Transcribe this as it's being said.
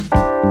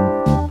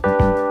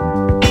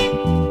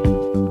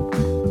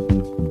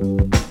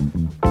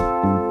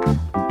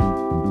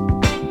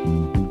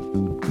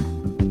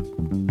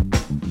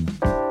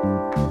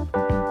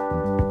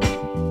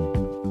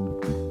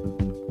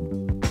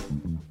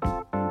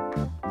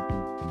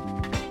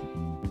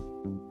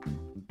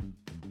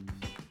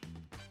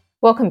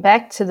Welcome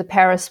back to the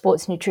Para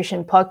Sports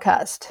Nutrition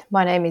Podcast.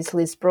 My name is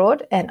Liz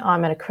Broad and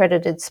I'm an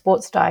accredited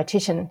sports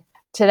dietitian.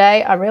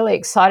 Today, I'm really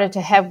excited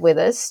to have with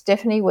us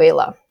Stephanie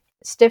Wheeler.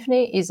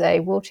 Stephanie is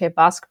a wheelchair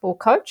basketball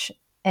coach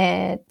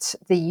at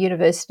the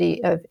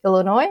University of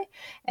Illinois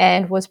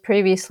and was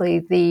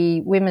previously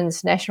the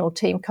women's national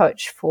team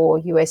coach for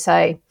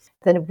USA,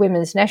 the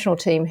women's national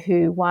team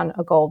who won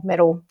a gold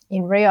medal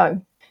in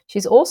Rio.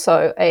 She's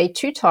also a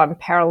two-time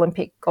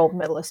Paralympic gold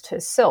medalist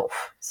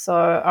herself. So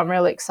I'm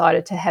really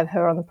excited to have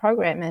her on the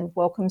program, and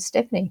welcome,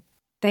 Stephanie.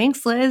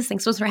 Thanks, Liz.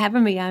 Thanks for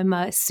having me.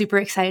 I'm super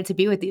excited to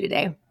be with you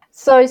today.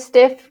 So,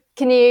 Steph,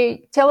 can you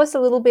tell us a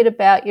little bit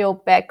about your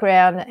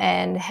background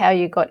and how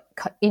you got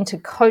into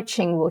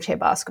coaching wheelchair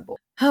basketball?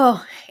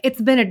 Oh,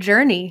 it's been a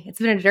journey.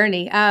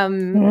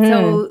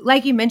 So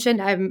like you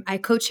mentioned, I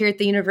coach here at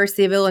the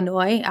University of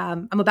Illinois.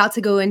 I'm about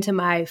to go into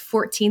my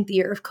 14th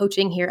year of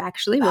coaching here,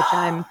 actually, which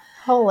I'm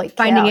Holy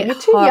finding cow, it you're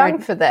too hard.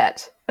 young for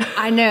that.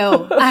 I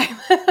know.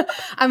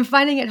 I'm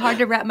finding it hard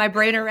to wrap my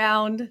brain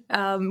around.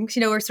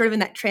 We're sort of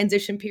in that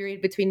transition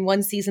period between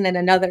one season and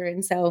another.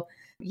 And so,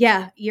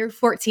 yeah, year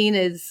 14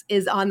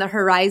 is on the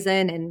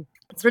horizon, and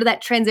sort of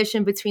that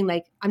transition between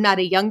I'm not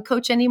a young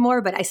coach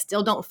anymore, but I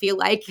still don't feel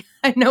like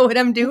I know what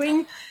I'm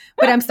doing,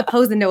 but I'm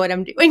supposed to know what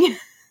I'm doing.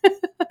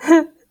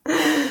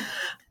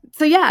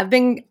 So yeah, I've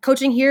been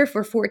coaching here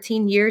for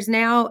 14 years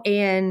now.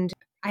 And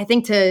I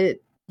think to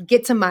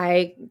get to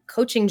my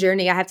coaching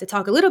journey, I have to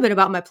talk a little bit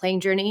about my playing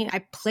journey. I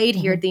played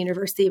here at the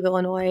University of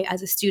Illinois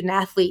as a student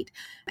athlete.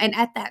 And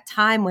at that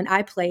time when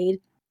I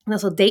played, and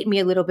this will date me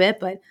a little bit,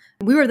 but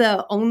we were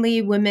the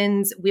only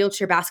women's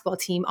wheelchair basketball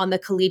team on the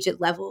collegiate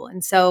level.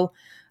 And so,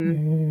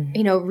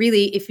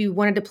 really, if you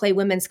wanted to play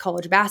women's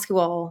college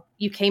basketball,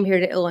 you came here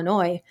to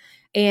Illinois.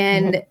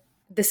 And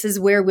this is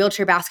where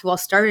wheelchair basketball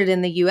started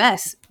in the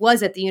US,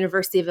 was at the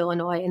University of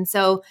Illinois. And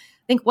so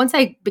I think once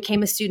I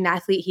became a student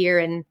athlete here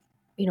and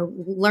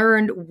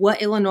learned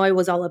what Illinois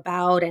was all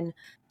about and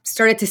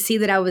started to see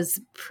that I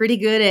was pretty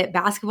good at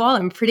basketball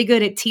and pretty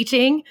good at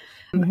teaching,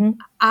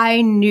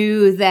 I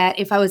knew that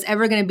if I was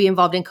ever going to be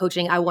involved in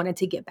coaching, I wanted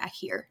to get back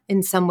here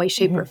in some way,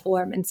 shape, or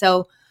form. And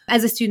so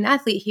as a student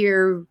athlete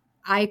here,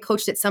 I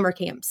coached at summer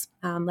camps,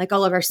 like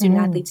all of our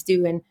student athletes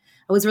do. And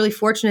I was really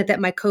fortunate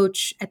that my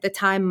coach at the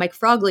time, Mike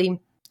Frogley,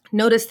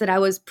 noticed that I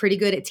was pretty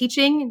good at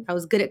teaching. I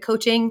was good at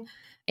coaching.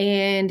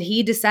 And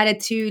he decided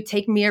to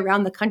take me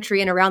around the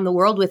country and around the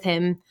world with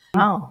him,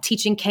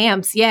 teaching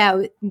camps.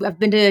 Yeah, I've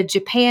been to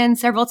Japan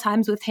several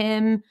times with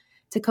him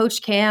to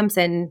coach camps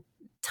and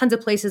tons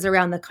of places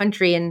around the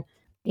country. And,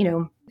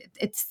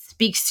 it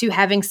speaks to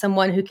having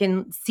someone who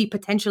can see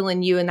potential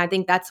in you. And I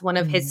think that's one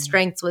of his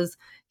strengths, was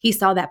he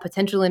saw that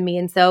potential in me.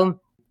 And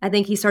so I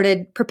think he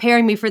started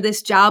preparing me for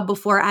this job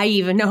before I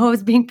even know I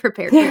was being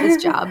prepared for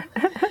this job,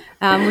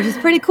 which is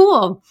pretty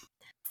cool.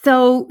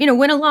 So,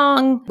 went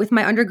along with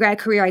my undergrad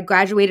career. I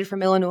graduated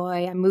from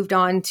Illinois. I moved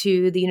on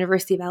to the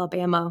University of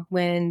Alabama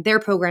when their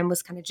program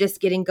was kind of just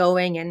getting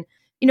going, and,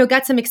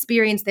 got some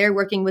experience there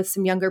working with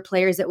some younger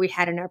players that we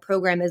had in our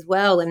program as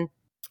well. And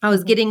I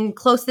was getting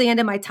close to the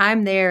end of my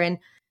time there and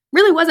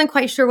really wasn't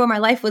quite sure where my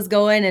life was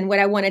going and what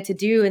I wanted to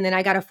do. And then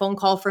I got a phone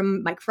call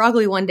from Mike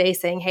Frogley one day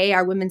saying, "Hey,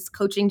 our women's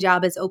coaching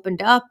job has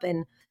opened up,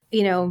 and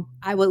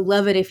I would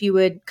love it if you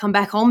would come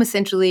back home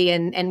essentially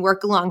and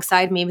work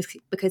alongside me,"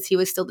 because he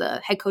was still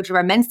the head coach of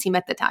our men's team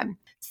at the time.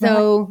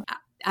 So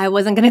I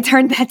wasn't going to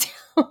turn that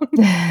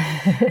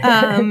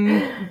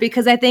down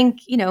because I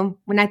think,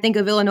 when I think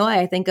of Illinois,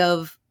 I think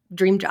of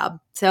dream job.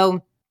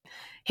 So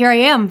here I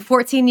am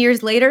 14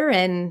 years later.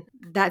 And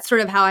that's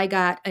sort of how I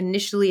got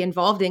initially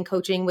involved in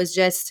coaching, was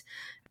just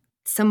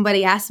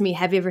somebody asked me,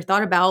 "Have you ever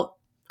thought about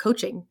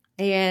coaching?"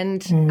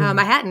 And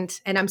I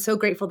hadn't. And I'm so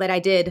grateful that I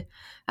did,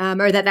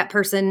 or that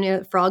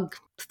person, Frog,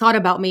 thought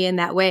about me in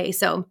that way.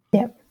 So,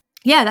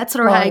 yeah, that's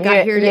sort of how I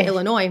got here to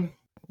Illinois.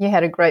 You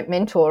had a great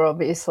mentor,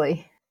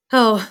 obviously.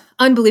 Oh,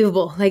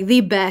 unbelievable. Like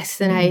the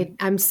best. And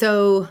I'm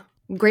so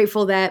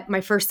grateful that my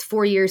first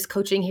 4 years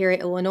coaching here at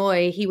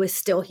Illinois, he was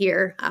still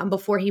here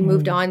before he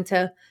moved on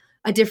to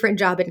a different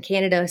job in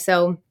Canada.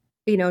 So,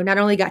 not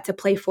only got to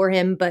play for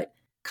him, but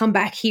come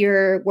back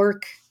here,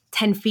 work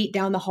 10 feet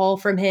down the hall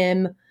from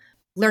him,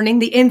 learning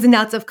the ins and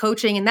outs of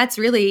coaching. And that's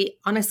really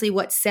honestly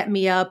what set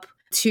me up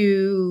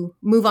to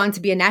move on to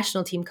be a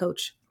national team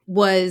coach,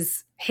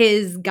 was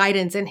his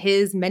guidance and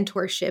his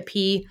mentorship.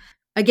 He,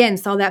 again,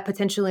 saw that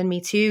potential in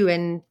me too,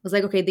 and was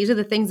like, "Okay, these are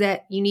the things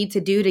that you need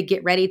to do to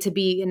get ready to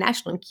be a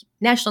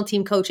national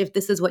team coach if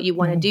this is what you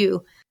want to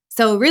do."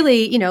 So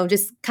really,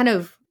 just kind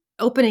of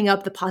opening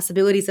up the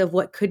possibilities of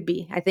what could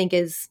be, I think,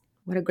 is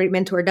what a great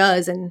mentor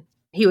does. And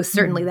he was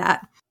certainly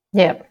that.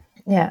 Yeah.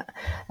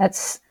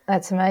 That's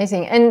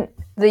amazing. And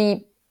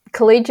the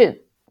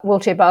collegiate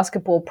wheelchair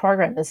basketball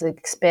program has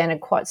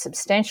expanded quite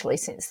substantially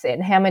since then.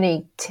 How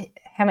many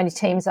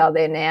teams are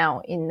there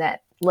now in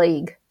that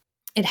league?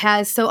 It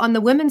has. So on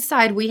the women's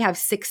side, we have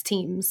 6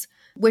 teams,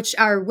 which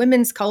our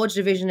women's college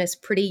division is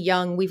pretty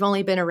young. We've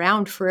only been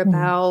around for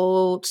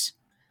about,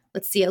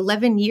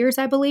 11 years,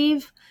 I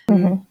believe.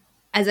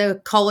 as a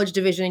college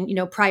division,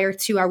 prior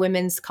to our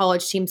women's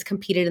college teams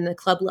competed in the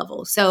club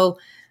level. So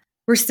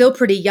we're still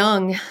pretty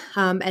young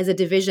as a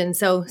division.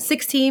 So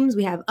 6 teams,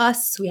 we have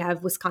us, we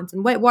have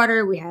Wisconsin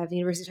Whitewater, we have the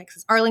University of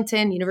Texas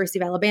Arlington, University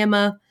of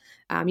Alabama,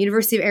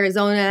 University of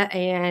Arizona,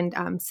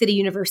 and City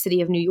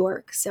University of New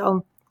York.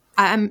 So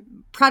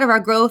I'm proud of our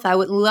growth. I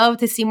would love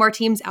to see more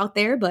teams out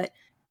there, but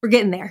we're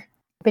getting there.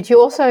 But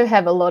you also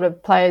have a lot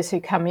of players who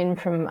come in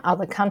from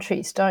other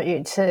countries, don't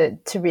you,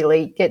 to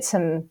really get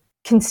some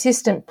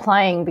consistent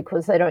playing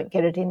because they don't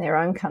get it in their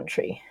own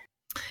country.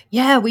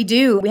 Yeah, we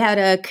do. We had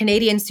a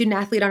Canadian student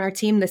athlete on our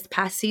team this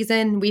past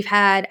season. We've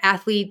had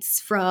athletes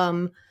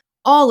from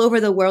all over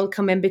the world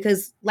come in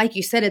because, like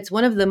you said, it's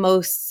one of the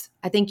most,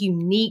 I think,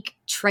 unique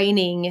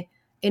training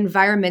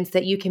environments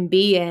that you can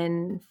be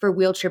in for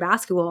wheelchair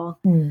basketball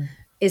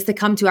is to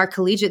come to our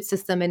collegiate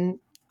system. And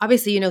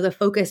obviously, the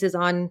focus is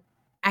on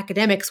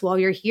academics while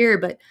you're here,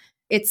 but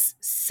it's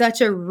such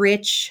a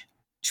rich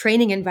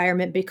training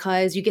environment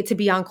because you get to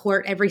be on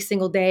court every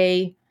single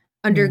day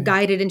under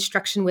guided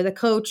instruction with a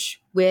coach,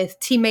 with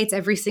teammates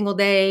every single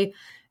day,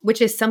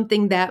 which is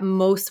something that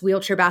most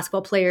wheelchair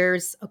basketball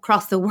players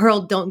across the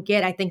world don't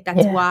get. I think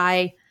that's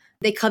why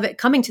they covet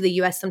coming to the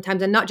U.S.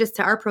 sometimes, and not just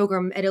to our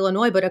program at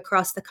Illinois, but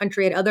across the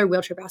country at other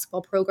wheelchair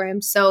basketball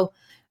programs. So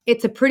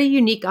it's a pretty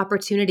unique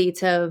opportunity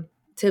to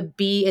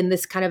be in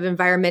this kind of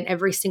environment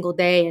every single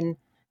day. And,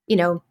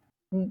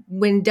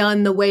 when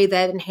done the way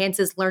that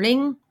enhances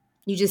learning,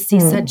 you just see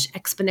such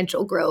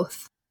exponential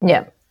growth.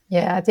 Yeah.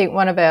 Yeah, I think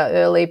one of our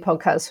early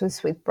podcasts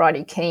was with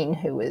Bridie Keane,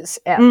 who was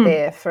out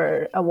there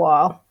for a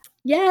while.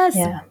 Yes.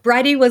 Yeah.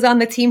 Bridie was on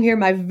the team here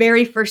my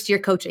very first year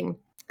coaching.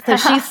 So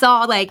she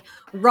saw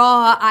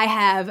raw, I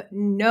have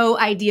no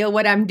idea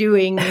what I'm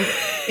doing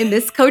in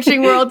this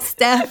coaching world,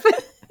 Steph.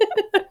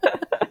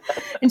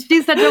 And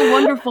she's such a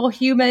wonderful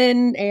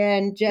human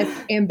and just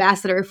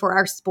ambassador for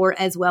our sport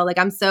as well.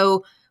 I'm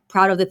so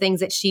proud of the things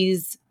that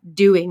she's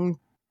doing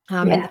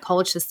in the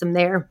college system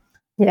there.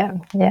 Yeah,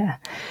 yeah.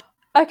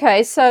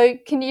 Okay, so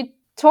can you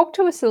talk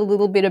to us a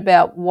little bit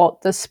about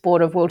what the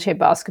sport of wheelchair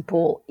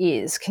basketball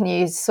is? Can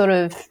you sort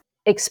of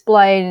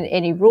explain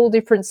any rule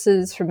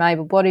differences from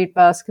able-bodied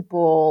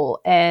basketball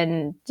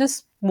and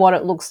just what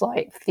it looks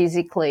like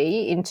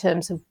physically in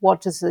terms of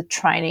what does the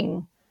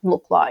training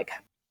look like?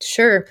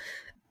 Sure.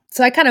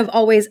 So I kind of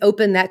always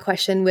open that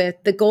question with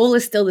the goal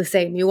is still the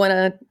same. You want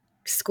to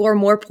score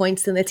more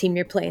points than the team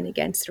you're playing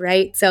against,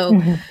 right? So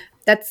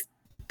that's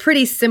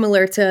pretty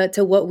similar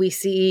to what we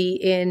see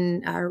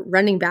in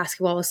running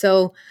basketball.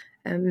 So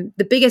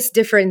the biggest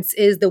difference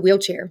is the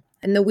wheelchair.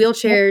 And the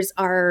wheelchairs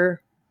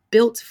are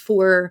built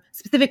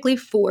specifically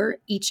for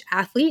each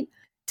athlete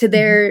to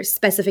their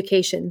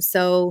specifications.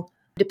 So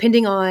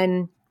depending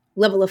on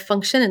level of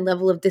function and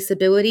level of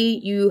disability,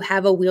 you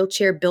have a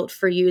wheelchair built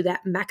for you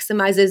that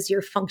maximizes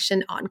your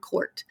function on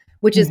court,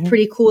 which is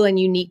pretty cool and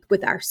unique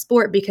with our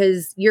sport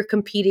because you're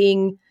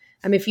competing.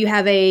 If you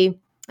have a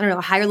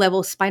higher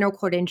level spinal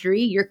cord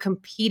injury, you're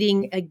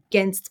competing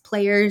against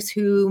players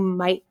who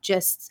might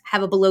just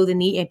have a below the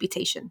knee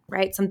amputation,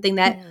 right? Something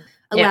that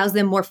allows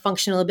them more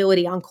functional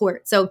ability on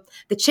court. So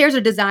the chairs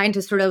are designed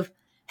to sort of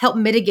help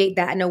mitigate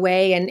that in a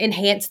way and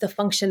enhance the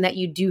function that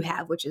you do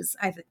have, which is,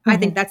 I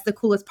think that's the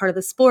coolest part of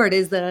the sport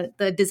is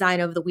the design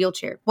of the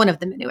wheelchair. One of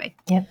them anyway.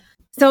 Yeah.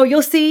 So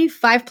you'll see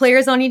 5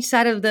 players on each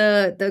side of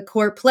the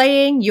court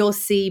playing. You'll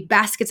see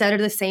baskets that are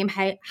the same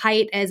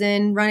height as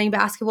in running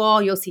basketball.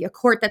 You'll see a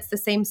court that's the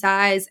same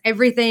size.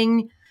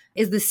 Everything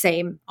is the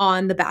same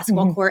on the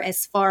basketball court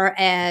as far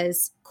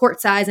as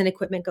court size and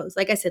equipment goes.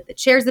 Like I said, the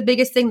chair is the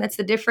biggest thing. That's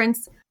the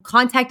difference.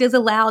 Contact is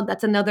allowed.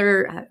 That's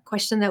another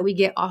question that we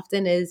get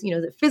often is,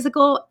 is it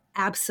physical?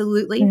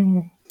 Absolutely.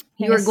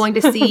 You are going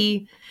to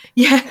see,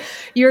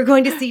 you're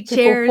going to see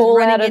chairs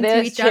running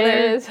into each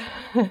other.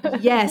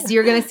 Yes,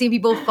 you're going to see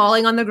people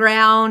falling on the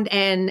ground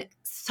and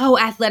so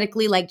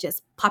athletically,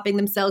 just popping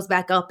themselves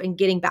back up and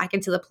getting back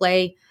into the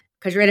play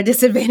because you're at a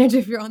disadvantage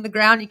if you're on the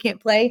ground, you can't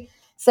play.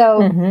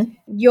 So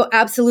you'll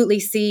absolutely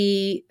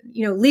see,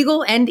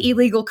 legal and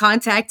illegal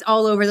contact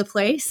all over the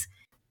place.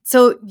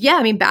 So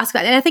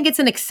basketball, and I think it's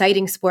an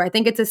exciting sport. I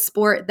think it's a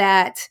sport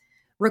that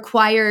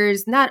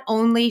requires not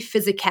only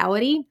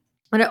physicality,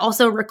 but it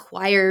also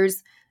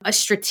requires a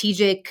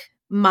strategic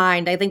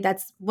mind. I think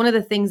that's one of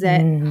the things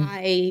that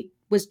I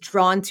was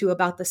drawn to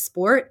about the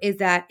sport is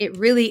that it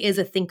really is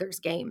a thinker's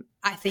game,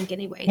 I think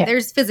anyway. Yeah.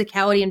 There's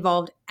physicality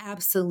involved,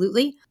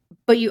 absolutely,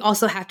 but you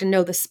also have to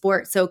know the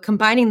sport. So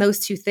combining those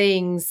two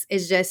things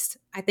is just,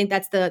 I think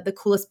that's the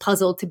coolest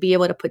puzzle to be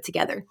able to put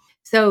together.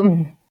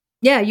 So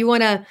you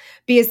want to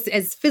be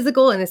as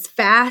physical and as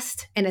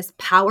fast and as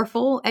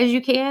powerful as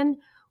you can,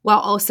 while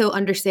also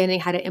understanding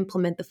how to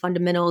implement the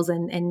fundamentals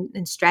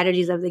and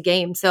strategies of the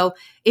game. So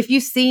if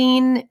you've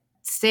seen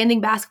standing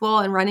basketball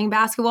and running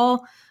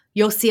basketball,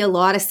 you'll see a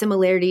lot of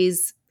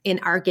similarities in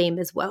our game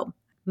as well,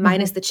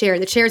 minus the chair.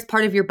 The chair is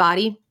part of your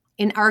body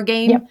in our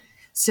game. Yep.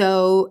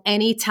 So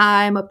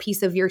anytime a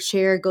piece of your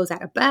chair goes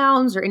out of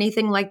bounds or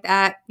anything like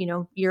that,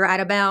 you're out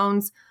of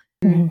bounds.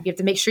 You have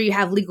to make sure you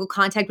have legal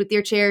contact with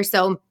your chair.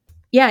 So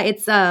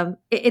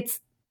it's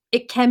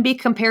it can be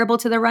comparable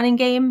to the running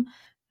game,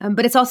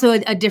 but it's also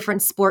a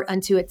different sport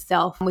unto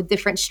itself with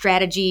different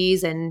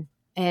strategies. And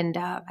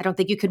I don't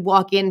think you could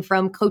walk in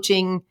from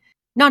coaching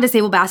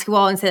non-disabled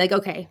basketball and say like,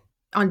 okay,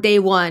 on day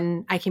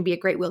one, I can be a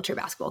great wheelchair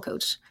basketball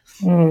coach.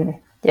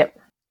 Yep.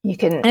 You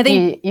can, I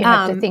think, you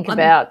have to think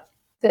about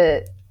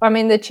the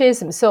chairs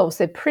themselves,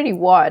 they're pretty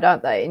wide,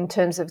 aren't they, in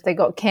terms of they've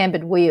got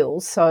cambered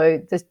wheels.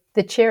 So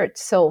the chair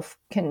itself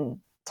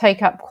can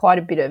take up quite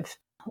a bit of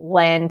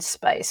land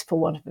space, for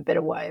want of a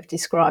better way of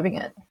describing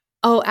it.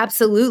 Oh,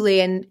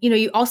 absolutely. And,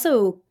 you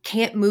also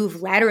can't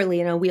move laterally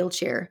in a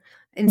wheelchair.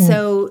 And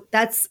so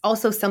that's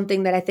also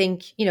something that I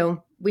think,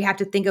 we have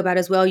to think about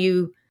as well.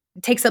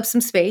 It takes up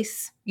some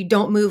space. You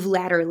don't move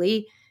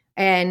laterally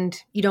and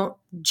you don't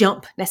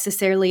jump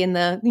necessarily in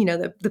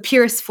the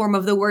purest form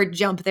of the word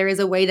jump. There is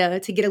a way to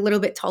get a little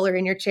bit taller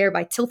in your chair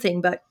by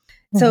tilting. But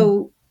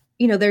so,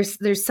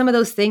 there's some of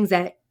those things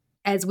that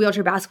as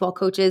wheelchair basketball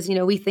coaches,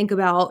 we think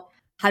about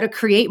how to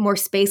create more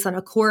space on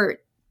a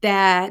court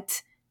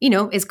that,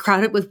 is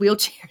crowded with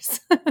wheelchairs.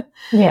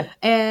 Yeah.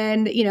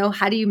 And,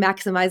 how do you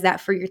maximize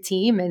that for your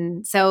team?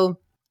 And so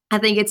I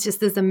think it's just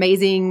this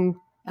amazing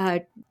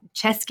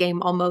chess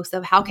game almost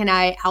of how can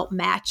I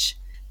outmatch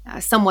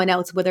someone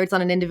else, whether it's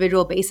on an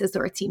individual basis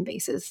or a team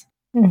basis.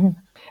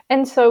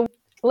 And so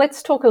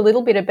let's talk a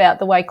little bit about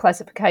the way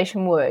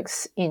classification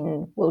works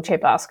in wheelchair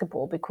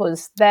basketball,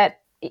 because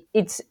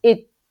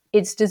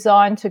it's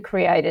designed to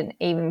create an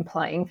even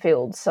playing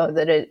field so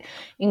that it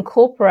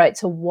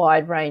incorporates a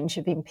wide range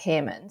of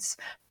impairments,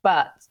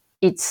 but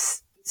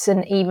it's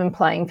an even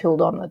playing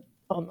field on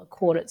the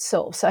court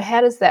itself. So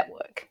how does that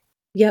work?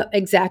 Yeah,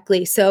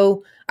 exactly.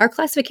 So our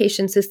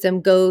classification system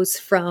goes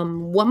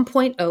from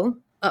 1.0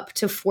 up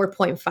to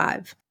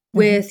 4.5.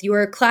 With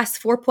your class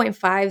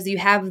 4.5s, you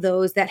have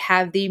those that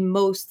have the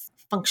most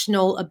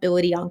functional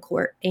ability on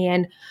court.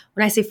 And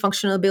when I say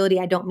functional ability,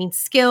 I don't mean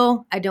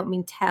skill, I don't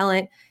mean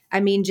talent. I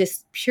mean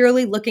just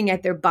purely looking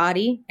at their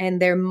body and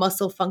their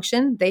muscle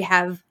function, they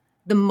have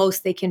the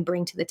most they can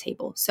bring to the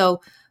table. So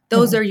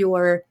those are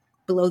your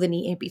below the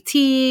knee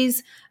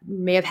amputees,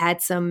 may have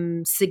had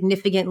some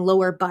significant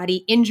lower body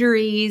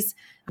injuries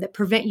that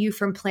prevent you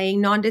from playing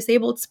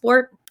non-disabled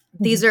sport.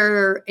 These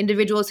are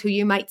individuals who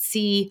you might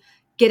see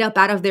get up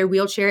out of their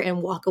wheelchair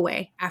and walk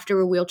away after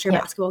a wheelchair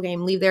basketball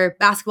game, leave their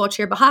basketball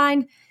chair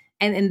behind,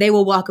 and they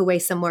will walk away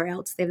somewhere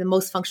else. They have the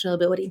most functional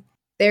ability.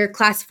 They're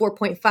class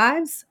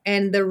 4.5s,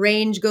 and the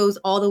range goes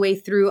all the way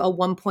through a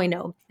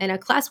 1.0. And a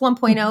class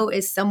 1.0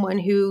 is someone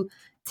who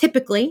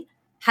typically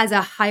has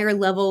a higher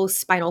level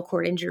spinal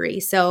cord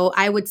injury. So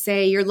I would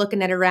say you're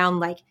looking at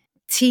around like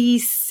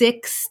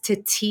T6 to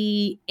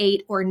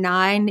T8 or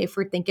 9 if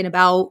we're thinking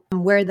about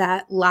where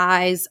that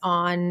lies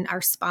on our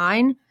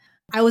spine.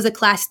 I was a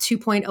class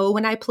 2.0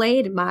 when I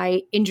played.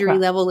 My injury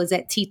level is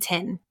at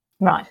T10.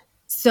 Right.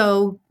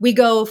 So we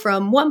go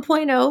from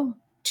 1.0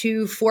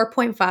 to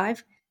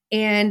 4.5.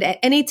 And at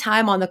any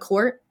time on the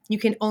court, you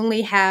can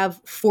only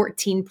have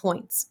 14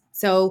 points.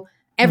 So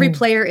every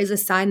player is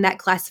assigned that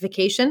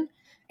classification.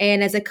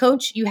 And as a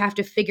coach, you have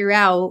to figure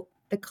out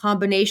the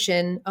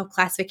combination of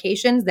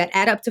classifications that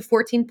add up to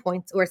 14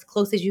 points or as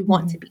close as you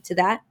want to be to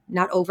that,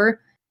 not over,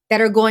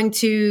 that are going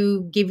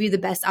to give you the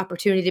best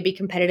opportunity to be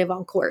competitive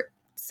on court.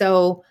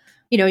 So,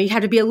 you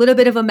have to be a little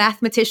bit of a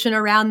mathematician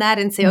around that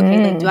and say,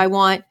 okay, like, do I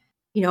want,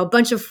 a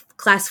bunch of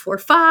class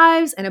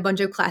 4.5s and a bunch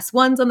of class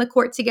 1s on the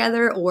court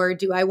together? Or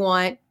do I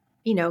want,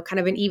 kind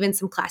of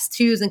some class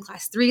 2s and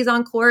class 3s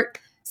on court?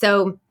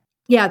 So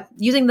yeah,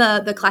 using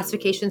the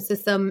classification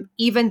system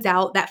evens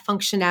out that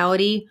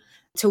functionality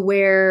to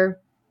where,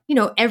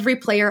 every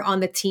player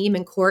on the team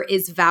and court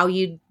is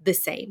valued the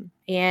same.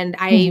 And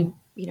I,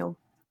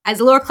 as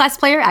a lower class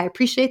player, I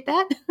appreciate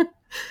that.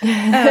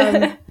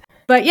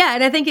 But yeah,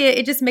 and I think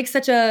it just makes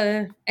such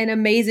an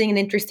amazing and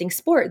interesting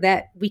sport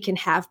that we can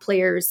have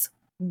players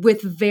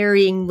with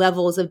varying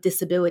levels of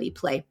disability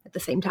play at the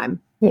same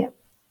time.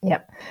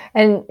 Yeah.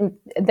 And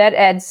that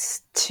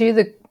adds to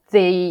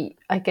the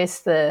I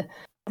guess the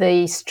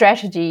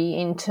strategy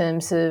in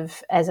terms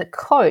of, as a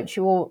coach,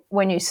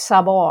 when you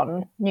sub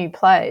on new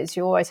players,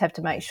 you always have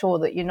to make sure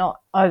that you're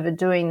not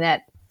overdoing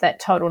that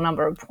total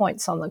number of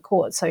points on the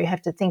court. So you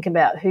have to think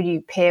about who do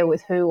you pair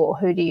with who, or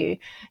who do you,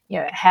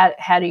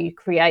 how do you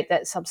create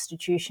that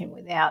substitution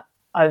without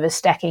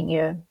overstacking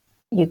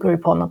your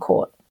group on the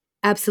court.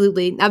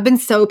 Absolutely. I've been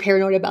so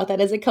paranoid about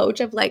that as a coach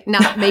of like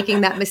not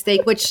making that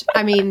mistake, which,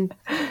 I mean,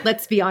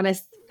 let's be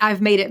honest, I've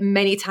made it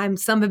many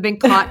times. Some have been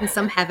caught and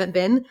some haven't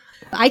been.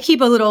 I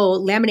keep a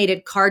little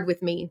laminated card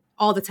with me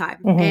all the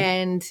time.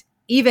 And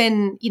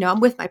even, I'm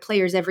with my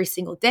players every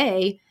single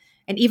day.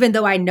 And even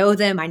though I know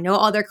them, I know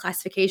all their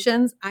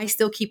classifications, I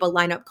still keep a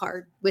lineup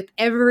card with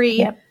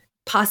every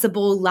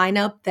possible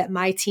lineup that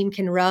my team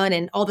can run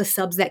and all the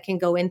subs that can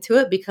go into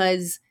it.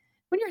 Because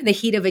when you're in the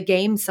heat of a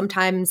game,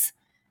 sometimes,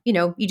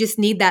 you just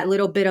need that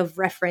little bit of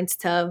reference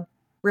to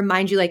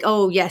remind you like,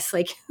 oh, yes,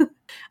 like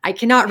I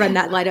cannot run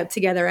that lineup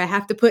together. I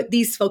have to put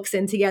these folks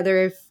in together.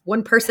 If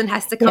one person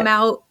has to come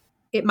out,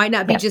 it might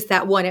not be just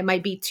that one. It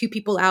might be two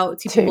people out,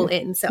 two people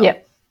in. So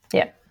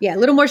Yeah. Yeah, a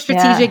little more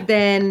strategic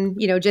than,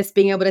 just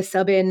being able to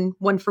sub in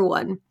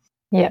 1-for-1.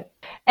 Yeah.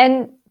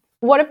 And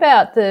what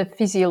about the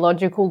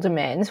physiological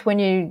demands when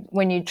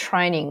you're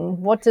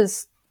training? What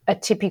does a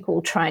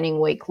typical training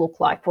week look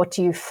like? What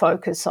do you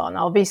focus on?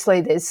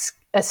 Obviously, there's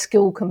a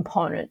skill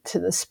component to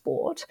the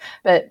sport,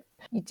 but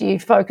do you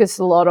focus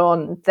a lot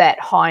on that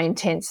high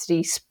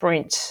intensity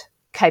sprint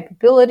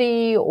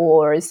capability,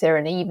 or is there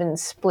an even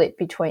split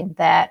between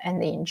that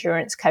and the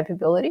endurance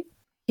capability?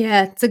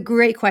 Yeah, it's a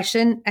great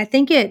question. I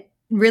think it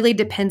really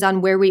depends on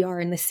where we are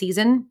in the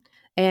season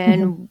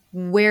and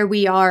where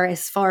we are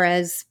as far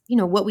as,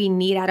 what we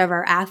need out of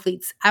our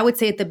athletes. I would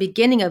say at the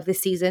beginning of the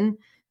season,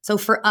 so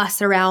for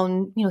us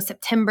around,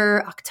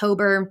 September,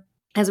 October,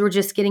 as we're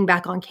just getting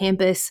back on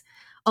campus,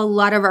 a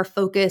lot of our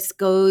focus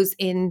goes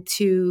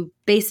into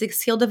basic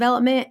skill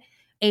development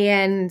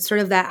and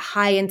sort of that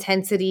high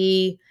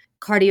intensity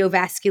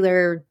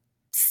cardiovascular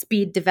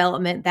speed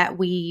development that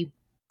we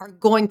are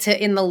going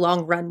to, in the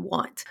long run,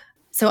 want.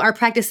 So our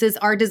practices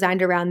are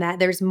designed around that.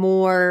 There's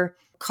more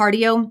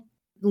cardio,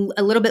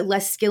 a little bit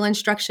less skill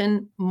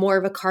instruction, more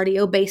of a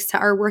cardio base to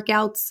our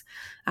workouts.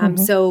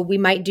 So we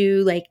might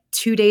do like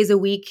 2 days a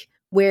week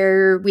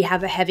where we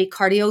have a heavy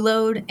cardio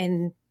load,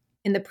 and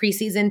in the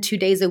preseason, 2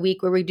 days a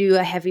week where we do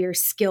a heavier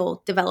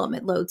skill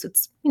development load. So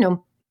it's,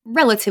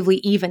 relatively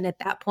even at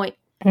that point.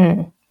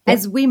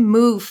 As we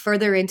move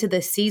further into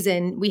the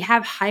season, we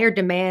have higher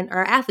demand,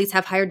 our athletes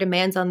have higher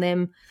demands on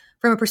them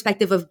from a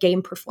perspective of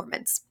game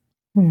performance.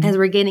 As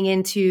we're getting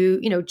into,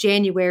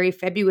 January,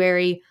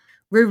 February,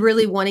 we're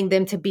really wanting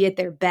them to be at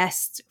their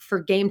best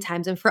for game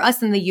times. And for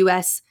us in the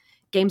US,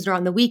 games are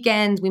on the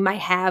weekends. We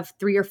might have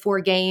 3 or 4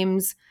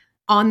 games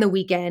on the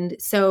weekend.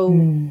 So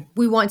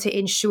we want to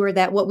ensure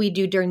that what we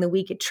do during the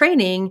week at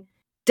training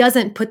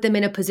doesn't put them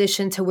in a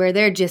position to where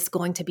they're just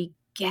going to be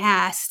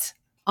gassed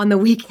on the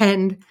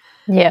weekend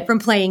from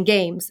playing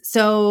games.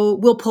 So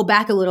we'll pull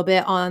back a little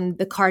bit on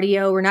the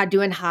cardio. We're not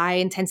doing high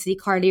intensity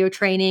cardio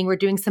training. We're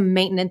doing some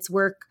maintenance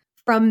work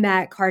from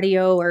that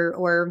cardio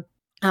or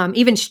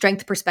even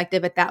strength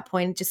perspective at that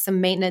point, just some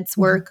maintenance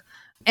work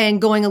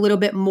and going a little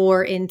bit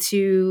more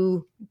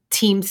into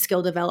team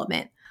skill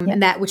development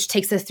and that which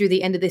takes us through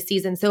the end of the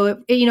season.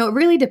 So, it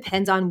really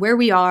depends on where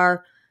we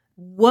are,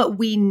 what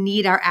we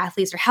need our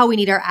athletes or how we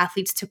need our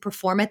athletes to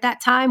perform at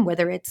that time,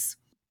 whether it's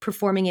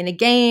performing in a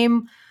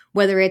game,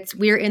 whether it's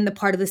we're in the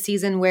part of the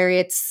season where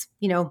it's,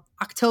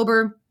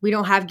 October, we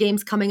don't have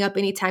games coming up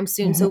anytime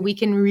soon. So we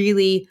can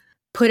really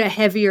put a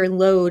heavier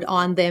load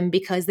on them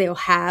because they'll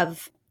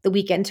have the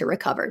weekend to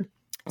recover.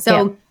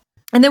 So,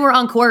 and then we're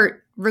on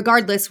court,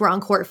 regardless, we're on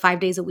court 5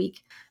 days a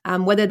week,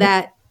 whether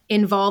that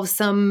involves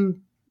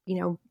some,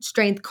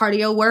 strength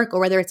cardio work or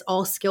whether it's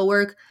all skill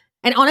work.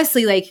 And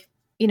honestly,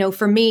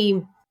 for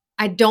me,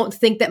 I don't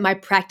think that my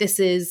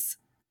practices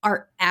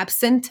are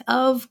absent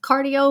of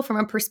cardio from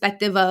a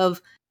perspective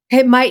of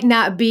it might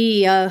not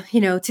be,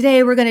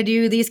 today we're going to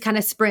do these kind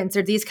of sprints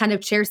or these kind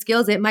of chair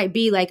skills. It might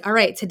be like, all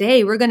right,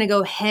 today we're going to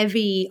go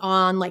heavy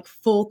on like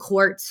full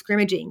court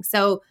scrimmaging.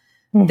 So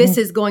this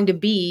is going to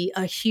be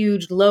a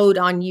huge load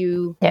on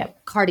you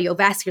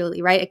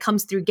cardiovascularly, right? It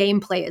comes through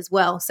gameplay as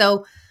well.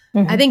 So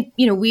I think,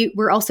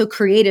 we're also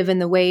creative in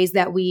the ways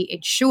that we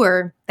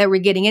ensure that we're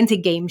getting into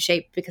game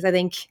shape, because I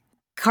think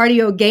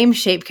cardio game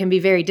shape can be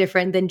very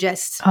different than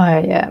just,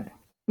 a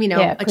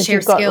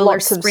chair skill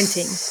or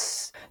sprinting.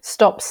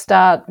 Stop,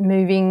 start,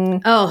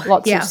 moving. Of,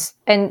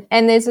 and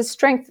there's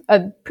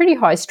a pretty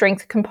high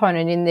strength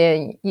component in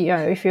there.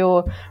 If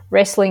you're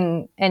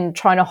wrestling and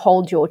trying to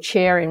hold your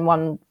chair in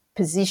one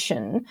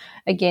position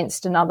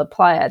against another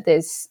player,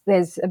 there's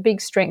a big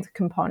strength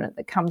component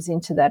that comes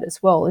into that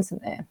as well,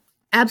 isn't there?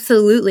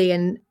 Absolutely.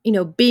 And,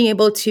 being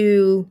able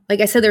to, like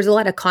I said, there's a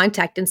lot of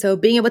contact. And so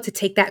being able to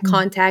take that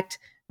contact,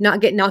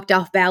 not get knocked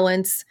off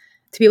balance,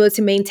 to be able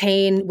to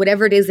maintain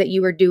whatever it is that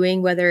you are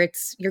doing, whether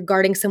it's you're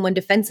guarding someone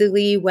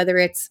defensively, whether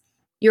it's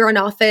you're on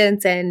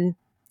offense and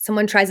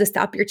someone tries to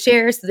stop your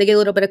chair so they get a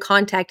little bit of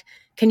contact.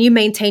 Can you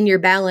maintain your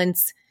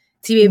balance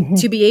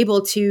to be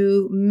able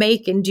to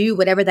make and do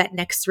whatever that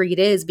next read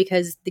is?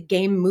 Because the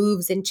game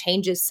moves and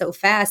changes so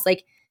fast.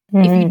 Like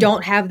if you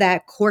don't have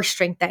that core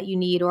strength that you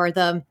need or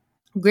the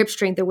grip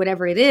strength or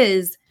whatever it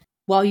is,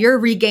 while you're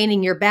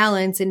regaining your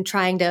balance and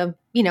trying to,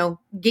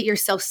 get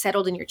yourself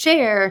settled in your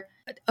chair,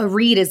 a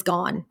read is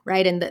gone,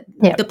 right? And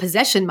the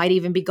possession might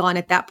even be gone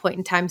at that point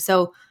in time.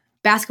 So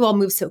basketball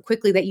moves so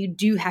quickly that you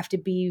do have to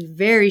be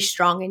very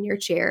strong in your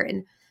chair,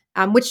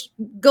 and which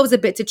goes a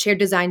bit to chair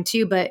design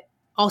too, but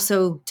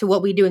also to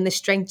what we do in the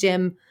strength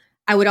gym.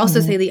 I would also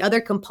say the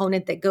other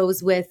component that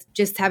goes with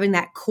just having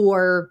that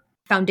core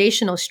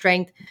foundational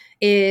strength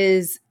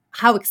is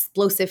how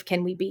explosive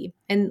can we be?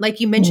 And like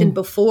you mentioned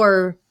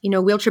before,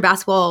 wheelchair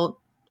basketball,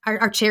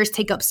 our chairs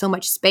take up so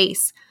much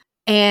space.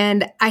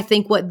 And I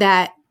think what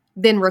that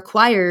then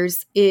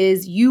requires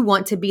is you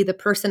want to be the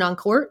person on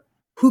court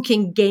who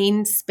can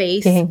gain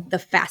space the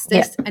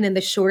fastest and in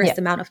the shortest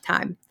amount of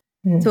time.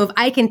 So if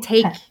I can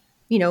take,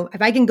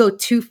 if I can go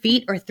 2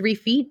 feet or 3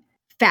 feet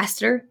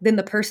faster than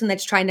the person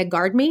that's trying to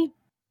guard me,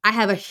 I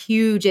have a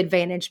huge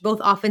advantage, both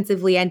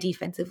offensively and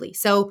defensively.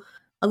 So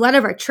a lot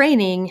of our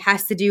training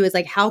has to do is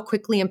like how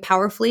quickly and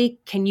powerfully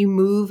can you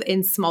move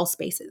in small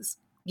spaces?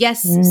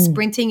 Yes,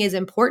 sprinting is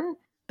important,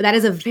 but that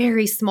is a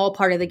very small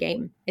part of the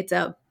game. It's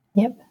a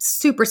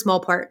super small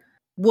part.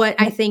 What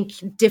I think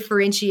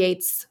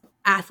differentiates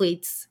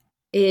athletes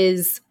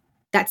is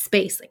that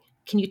space. Like,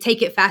 can you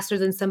take it faster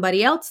than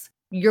somebody else?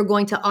 You're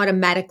going to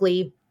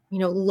automatically,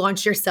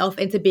 launch yourself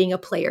into being a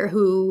player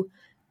who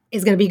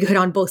is going to be good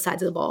on both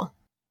sides of the ball.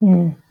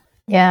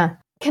 Yeah.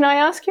 Can I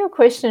ask you a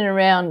question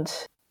around,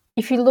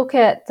 if you look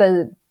at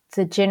the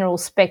general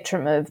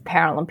spectrum of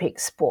Paralympic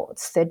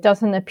sports, there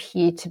doesn't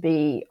appear to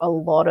be a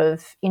lot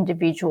of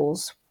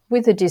individuals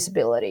with a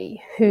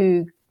disability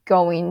who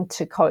go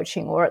into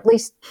coaching, or at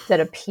least that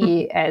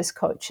appear as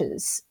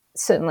coaches,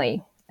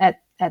 certainly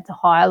at the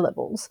higher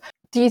levels.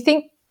 Do you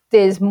think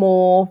there's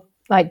more,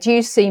 do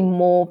you see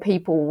more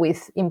people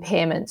with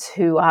impairments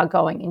who are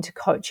going into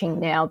coaching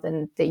now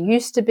than there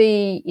used to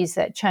be? Is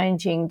that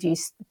changing? Do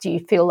you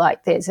feel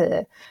like there's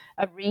a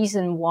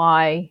reason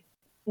why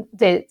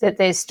that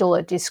there's still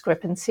a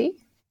discrepancy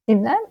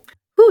in that?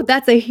 Ooh,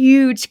 that's a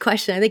huge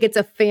question. I think it's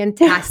a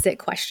fantastic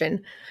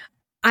question.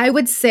 I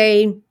would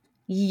say,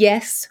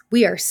 yes,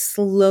 we are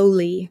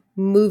slowly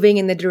moving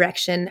in the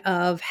direction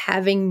of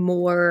having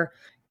more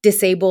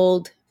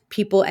disabled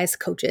people as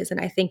coaches.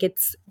 And I think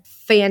it's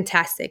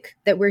fantastic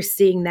that we're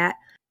seeing that.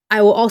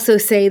 I will also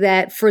say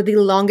that for the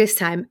longest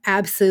time,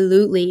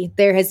 absolutely,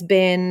 there has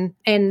been,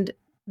 and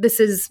this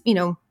is,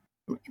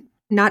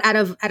 not out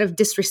of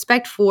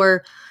disrespect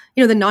for,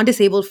 the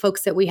non-disabled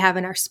folks that we have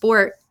in our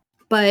sport,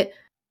 but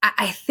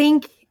I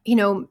think,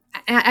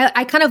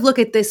 I kind of look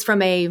at this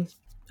from a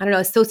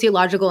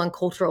sociological and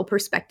cultural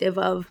perspective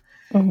of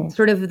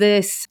sort of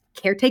this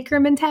caretaker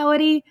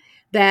mentality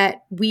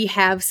that we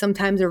have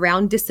sometimes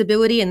around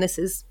disability. And this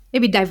is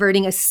maybe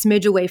diverting a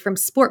smidge away from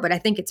sport, but I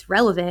think it's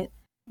relevant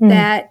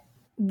that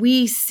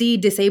we see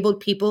disabled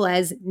people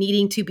as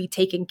needing to be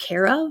taken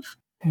care of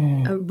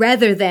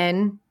rather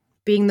than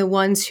being the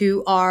ones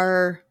who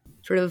are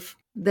sort of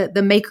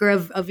the maker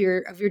of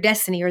your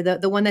destiny, or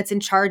the one that's in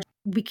charge.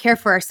 We care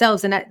for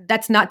ourselves. And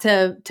that's not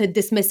to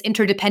dismiss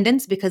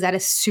interdependence, because that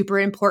is super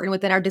important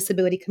within our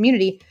disability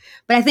community.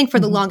 But I think for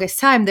the longest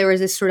time, there was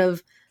this sort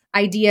of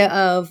idea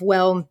of,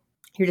 well,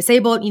 you're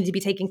disabled, you need to be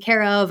taken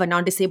care of. A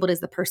non-disabled is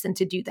the person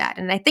to do that.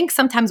 And I think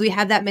sometimes we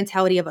have that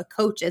mentality of a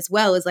coach as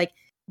well, is like,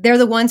 they're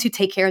the ones who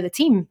take care of the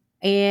team.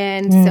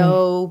 And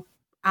so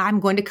I'm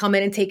going to come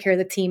in and take care of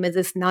the team as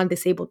this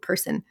non-disabled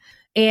person.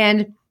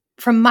 And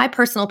from my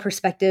personal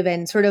perspective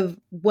and sort of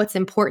what's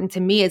important to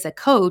me as a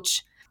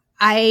coach,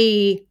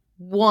 I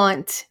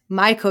want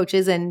my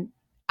coaches, and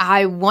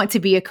I want to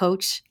be a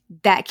coach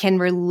that can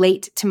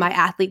relate to my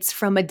athletes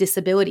from a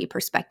disability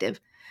perspective.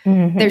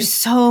 There's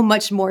so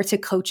much more to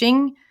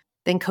coaching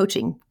than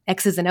coaching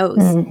X's and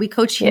O's. We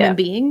coach human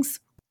beings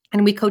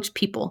and we coach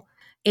people.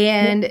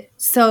 And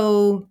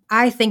so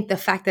I think the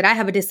fact that I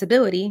have a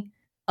disability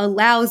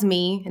allows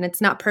me, and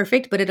it's not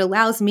perfect, but it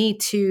allows me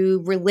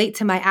to relate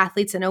to my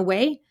athletes in a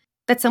way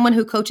that someone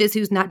who coaches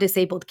who's not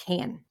disabled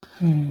can.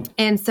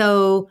 And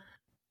so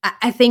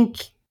I think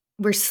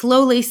we're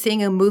slowly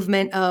seeing a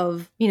movement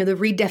of, the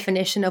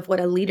redefinition of what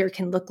a leader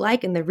can look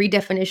like, and the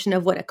redefinition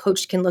of what a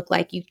coach can look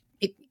like.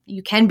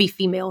 You can be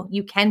female,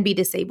 you can be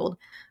disabled.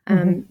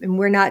 And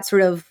we're not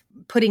sort of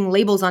putting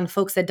labels on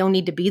folks that don't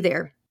need to be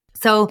there.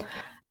 So,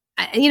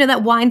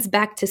 that winds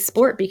back to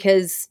sport,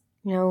 because,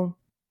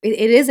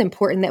 it is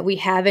important that we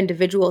have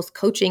individuals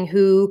coaching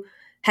who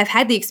have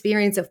had the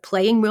experience of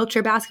playing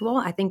wheelchair basketball.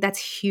 I think that's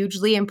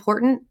hugely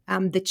important.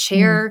 The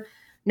chair,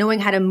 knowing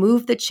how to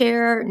move the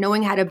chair,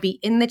 knowing how to be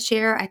in the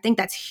chair. I think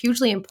that's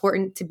hugely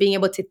important to being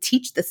able to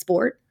teach the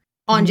sport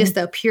on just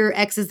a pure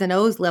X's and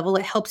O's level.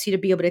 It helps you to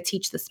be able to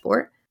teach the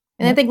sport.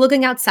 And I think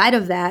looking outside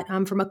of that,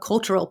 from a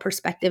cultural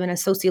perspective and a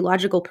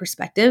sociological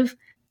perspective,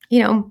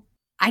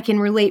 I can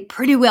relate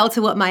pretty well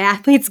to what my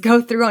athletes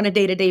go through on a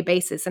day-to-day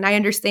basis. And I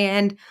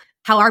understand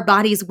how our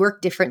bodies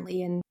work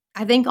differently. And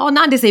I think all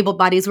non-disabled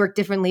bodies work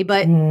differently,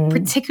 but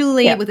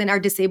particularly within our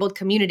disabled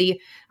community,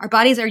 our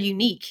bodies are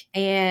unique.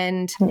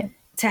 And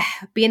to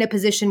be in a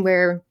position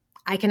where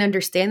I can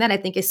understand that, I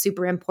think is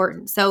super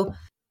important. So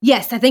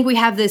yes, I think we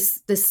have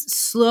this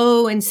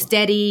slow and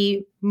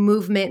steady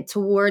movement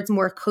towards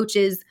more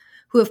coaches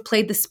who have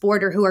played the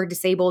sport or who are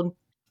disabled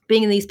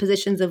being in these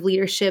positions of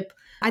leadership.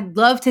 I'd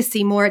love to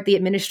see more at the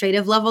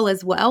administrative level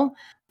as well.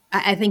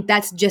 I think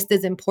that's just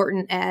as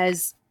important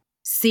as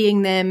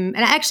seeing them, and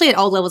actually at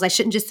all levels. I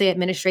shouldn't just say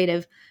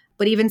administrative,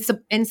 but even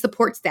in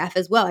support staff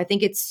as well. I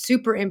think it's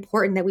super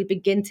important that we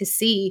begin to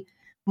see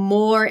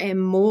more and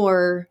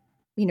more,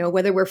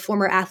 whether we're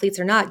former athletes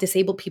or not,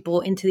 disabled people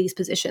into these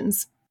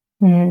positions.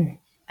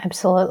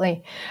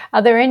 Absolutely.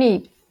 Are there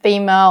any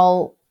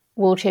female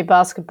wheelchair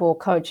basketball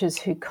coaches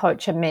who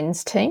coach a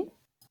men's team?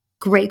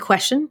 Great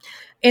question.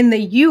 In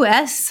the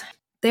U.S.,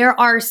 there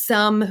are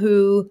some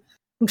who,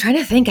 I'm trying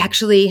to think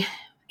actually,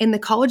 in the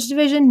college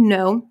division,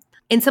 no.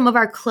 In some of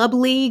our club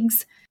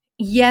leagues,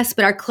 Yes,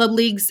 but our club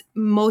leagues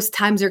most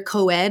times are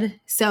co-ed.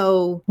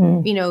 So,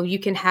 you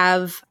can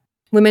have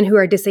women who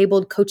are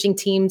disabled coaching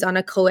teams on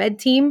a co-ed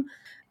team.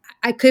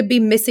 I could be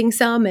missing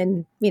some,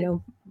 and,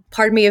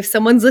 pardon me if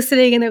someone's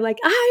listening and they're like,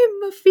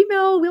 I'm a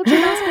female wheelchair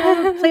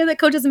basketball player that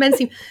coaches a men's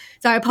team.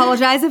 So I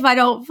apologize if I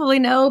don't fully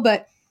know,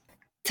 but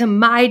to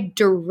my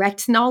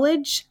direct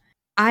knowledge,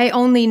 I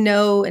only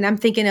know, and I'm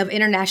thinking of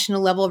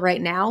international level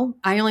right now,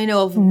 I only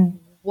know of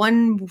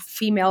one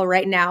female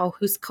right now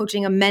who's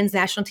coaching a men's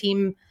national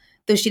team,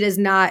 though she does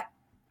not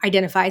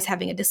identify as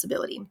having a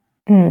disability.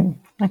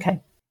 Okay.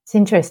 It's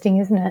interesting,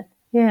 isn't it?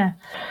 Yeah.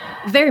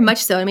 Very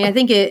much so. I mean, I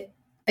think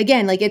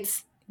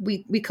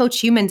we coach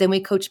humans and we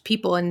coach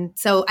people. And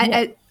so I'm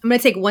going to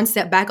take one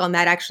step back on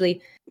that,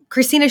 actually.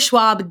 Christina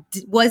Schwab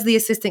was the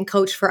assistant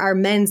coach for our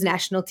men's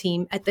national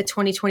team at the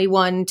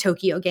 2021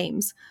 Tokyo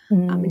Games.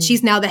 And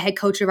she's now the head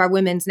coach of our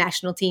women's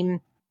national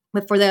team.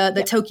 But for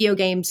the Tokyo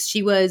Games,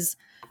 she was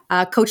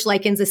Coach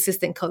Lyken's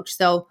assistant coach.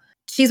 So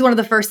she's one of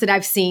the first that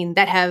I've seen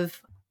that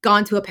have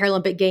gone to a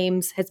Paralympic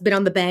Games, has been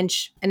on the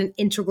bench and an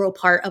integral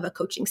part of a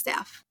coaching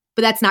staff.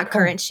 But that's not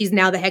current. She's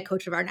now the head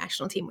coach of our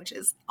national team, which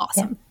is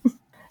awesome.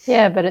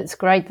 Yeah, but it's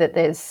great that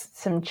there's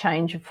some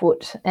change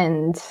afoot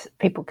and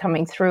people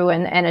coming through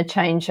and a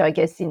change, I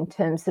guess, in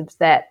terms of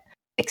that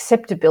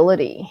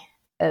acceptability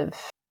of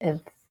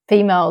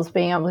females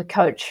being able to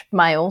coach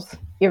males,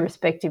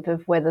 irrespective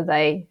of whether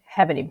they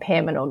have an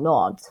impairment or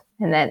not,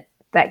 and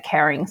that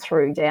carrying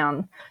through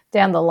down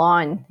the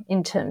line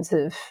in terms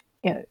of,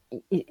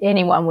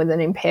 anyone with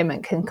an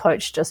impairment can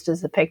coach just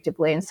as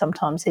effectively and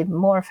sometimes even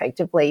more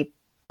effectively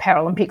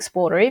Paralympic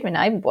sport or even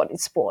able-bodied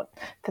sport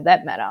for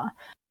that matter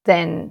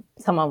than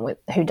someone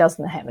who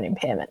doesn't have an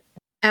impairment.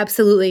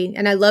 Absolutely.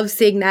 And I love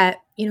seeing that,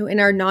 in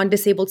our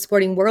non-disabled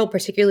sporting world,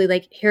 particularly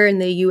like here in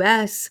the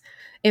US,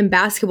 in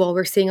basketball,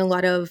 we're seeing a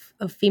lot of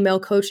female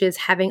coaches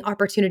having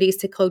opportunities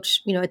to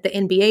coach, at the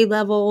NBA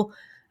level,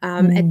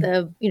 at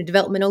the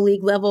developmental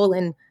league level.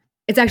 And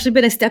it's actually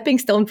been a stepping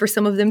stone for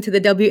some of them to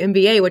the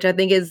WNBA, which I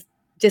think is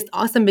just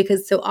awesome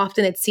because so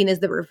often it's seen as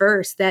the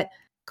reverse, that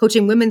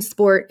coaching women's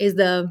sport is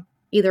the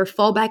either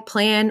fallback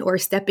plan or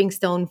stepping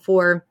stone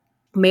for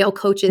male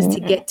coaches to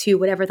get to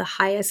whatever the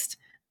highest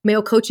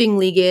male coaching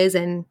league is.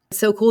 And it's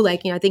so cool.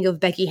 Like, I think of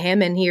Becky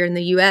Hammon here in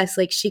the US,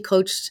 like she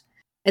coached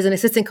as an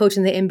assistant coach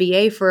in the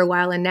NBA for a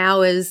while and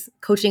now is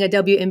coaching a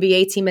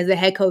WNBA team as a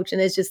head coach.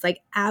 And is just like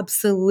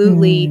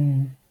absolutely,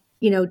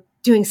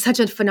 doing such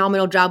a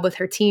phenomenal job with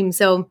her team.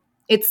 So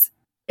it's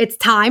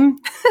time.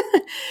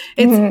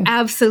 It's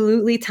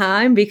absolutely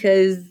time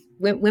because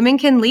women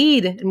can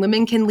lead and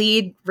women can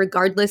lead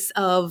regardless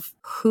of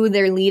who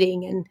they're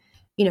leading. And,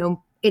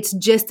 it's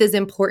just as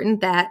important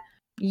that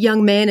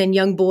young men and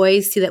young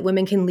boys see that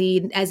women can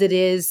lead as it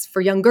is for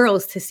young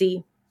girls to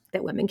see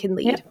that women can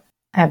lead. Yep,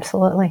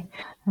 absolutely.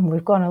 And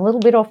we've gone a little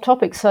bit off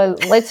topic, so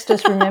let's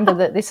just remember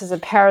that this is a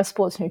para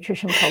sports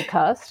nutrition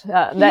podcast,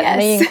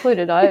 me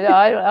included.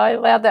 I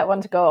allowed that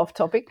one to go off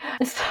topic.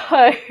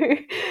 So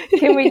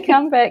can we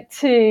come back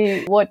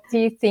to what do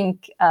you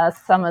think are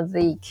some of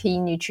the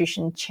key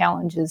nutrition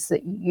challenges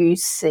that you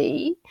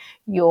see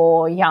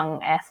your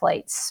young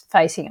athletes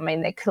facing? I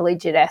mean, they're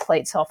collegiate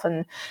athletes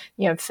often,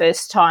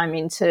 first time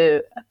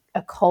into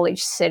a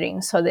college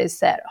setting. So there's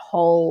that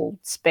whole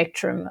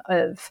spectrum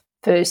of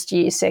first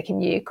year,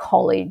 second year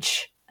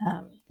college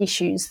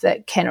issues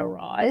that can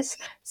arise.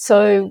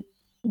 So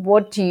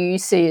what do you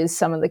see as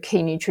some of the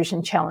key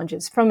nutrition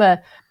challenges from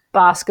a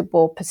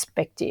basketball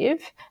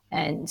perspective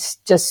and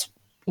just,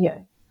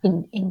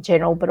 in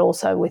general, but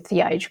also with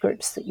the age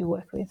groups that you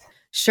work with?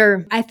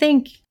 Sure. I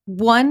think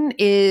one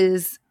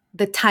is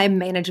the time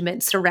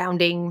management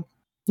surrounding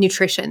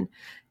nutrition.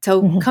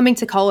 So coming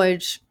to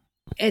college,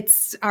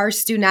 it's our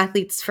student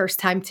athletes' first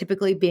time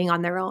typically being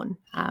on their own.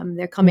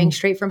 They're coming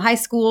straight from high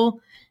school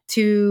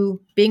to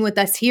being with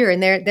us here,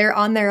 and they're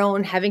on their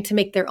own, having to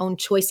make their own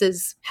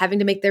choices, having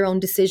to make their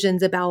own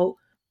decisions about,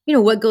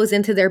 what goes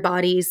into their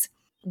bodies,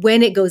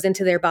 when it goes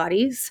into their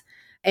bodies.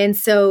 And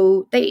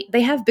so they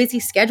have busy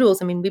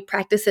schedules. I mean, we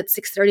practice at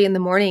 6:30 in the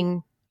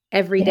morning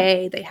every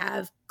day. They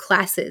have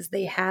classes,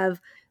 they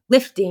have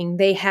lifting,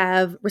 they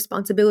have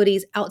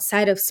responsibilities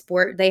outside of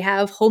sport, they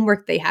have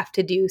homework they have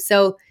to do.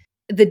 So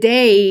the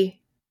day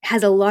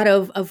has a lot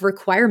of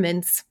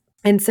requirements.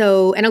 And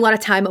a lot of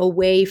time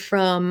away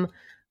from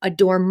a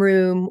dorm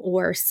room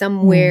or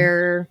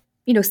somewhere,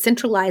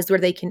 centralized where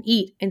they can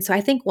eat. And so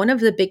I think one of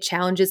the big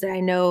challenges that I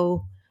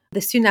know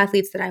the student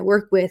athletes that I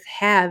work with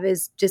have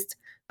is just,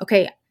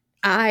 okay,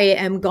 I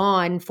am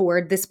gone for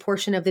this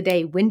portion of the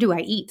day. When do I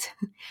eat?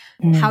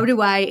 How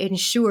do I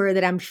ensure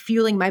that I'm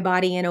fueling my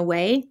body in a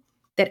way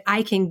that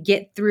I can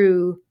get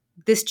through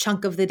this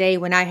chunk of the day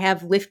when I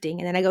have lifting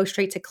and then I go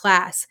straight to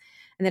class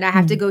and then I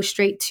have to go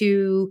straight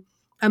to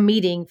a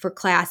meeting for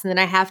class and then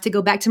I have to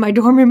go back to my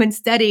dorm room and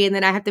study and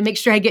then I have to make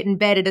sure I get in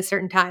bed at a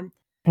certain time.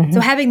 So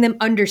having them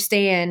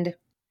understand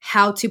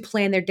how to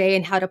plan their day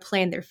and how to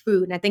plan their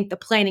food. And I think the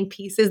planning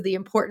piece is the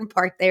important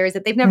part there, is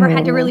that they've never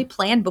had to really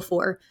plan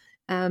before.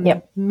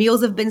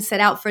 Meals have been set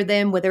out for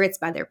them, whether it's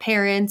by their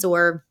parents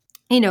or,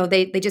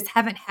 they just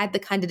haven't had the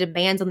kind of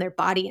demands on their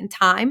body and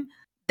time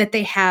that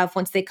they have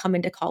once they come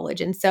into college.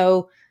 And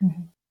so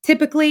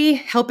typically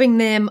helping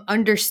them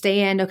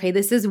understand, okay,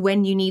 this is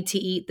when you need to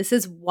eat. This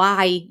is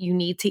why you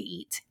need to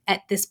eat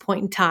at this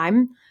point in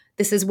time.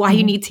 This is why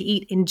you need to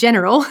eat in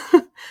general.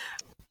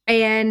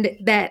 And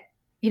that,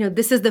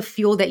 this is the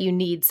fuel that you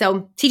need.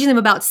 So teaching them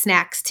about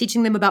snacks,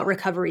 teaching them about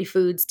recovery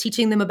foods,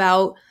 teaching them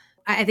about,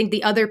 I think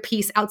the other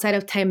piece outside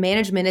of time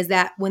management is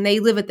that when they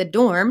live at the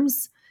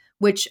dorms,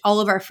 which all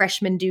of our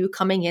freshmen do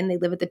coming in, they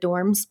live at the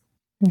dorms,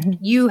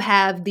 you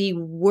have the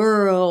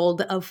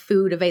world of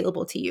food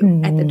available to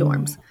you at the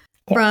dorms,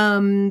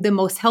 from the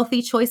most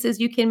healthy choices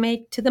you can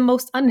make to the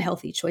most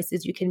unhealthy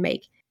choices you can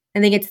make. I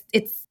think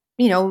it's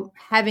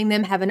having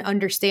them have an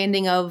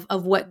understanding of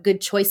what good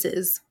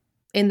choices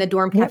in the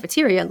dorm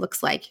cafeteria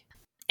looks like.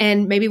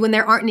 And maybe when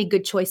there aren't any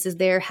good choices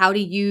there, how do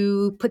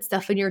you put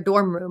stuff in your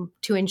dorm room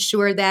to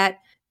ensure that,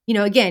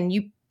 again,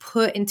 you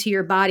put into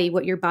your body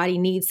what your body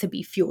needs to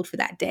be fueled for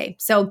that day.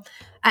 So,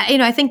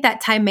 I think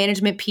that time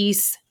management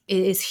piece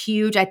is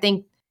huge. I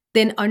think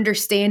then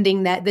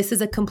understanding that this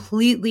is a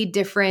completely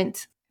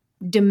different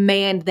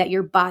demand that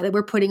that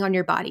we're putting on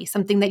your body,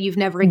 something that you've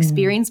never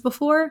experienced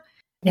before.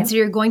 And so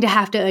you're going to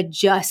have to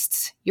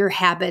adjust your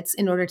habits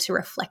in order to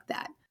reflect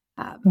that.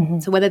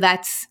 So whether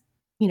that's,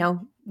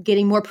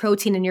 getting more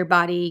protein in your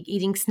body,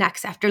 eating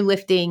snacks after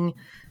lifting,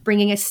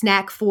 bringing a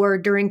snack for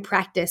during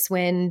practice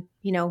when,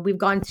 we've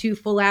gone 2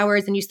 full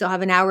hours and you still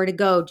have an hour to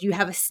go. Do you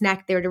have a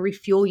snack there to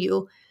refuel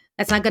you?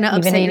 That's not going to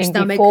upset your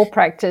stomach. Before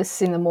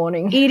practice in the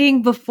morning.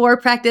 Eating before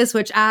practice,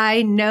 which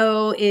I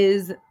know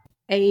is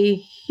a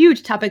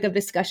huge topic of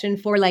discussion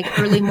for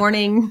early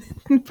morning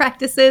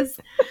practices.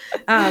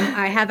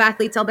 I have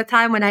athletes all the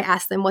time when I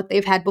ask them what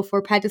they've had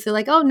before practice, they're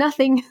like, oh,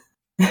 nothing.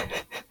 I'm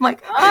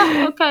like,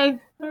 oh, okay.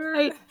 All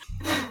right.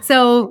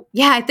 So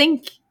yeah, I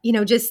think,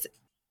 just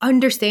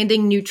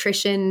understanding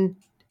nutrition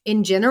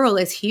in general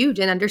is huge,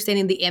 and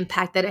understanding the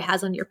impact that it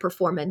has on your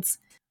performance.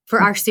 For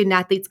our student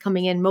athletes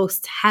coming in,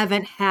 most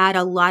haven't had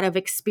a lot of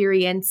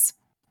experience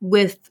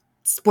with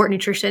sport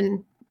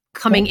nutrition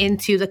coming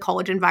into the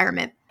college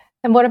environment.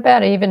 And what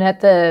about even at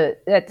the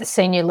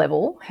senior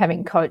level,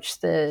 having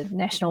coached the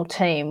national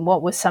team,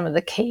 what were some of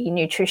the key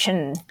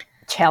nutrition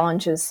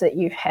challenges that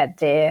you've had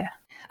there?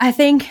 I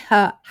think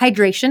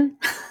hydration.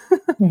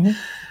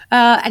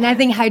 And I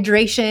think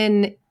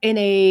hydration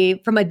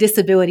from a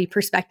disability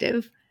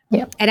perspective.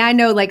 Yep. And I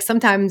know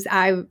sometimes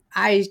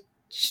I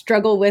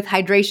struggle with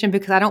hydration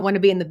because I don't want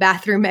to be in the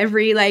bathroom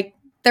every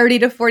 30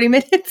 to 40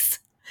 minutes.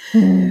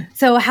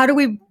 So how do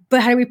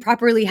we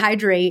properly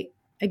hydrate,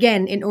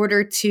 again, in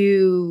order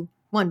to,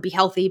 one, be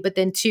healthy, but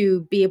then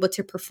two, be able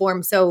to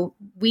perform? So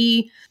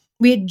we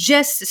had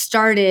just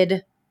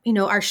started,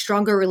 our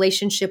stronger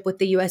relationship with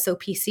the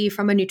USOPC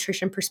from a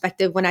nutrition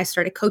perspective. When I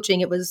started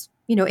coaching, it was,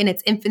 in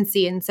its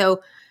infancy. And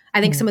so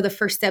I think some of the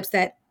first steps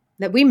that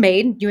we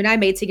made, you and I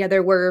made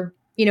together, were,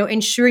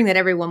 ensuring that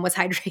everyone was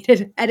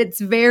hydrated at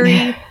its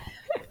very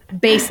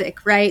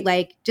basic,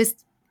 right?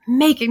 Just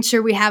making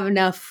sure we have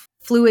enough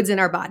fluids in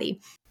our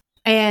body.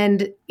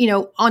 And,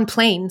 on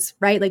planes,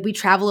 right? We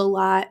travel a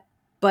lot,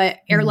 but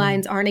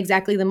airlines aren't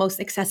exactly the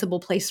most accessible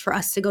place for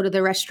us to go to the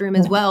restroom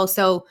as well.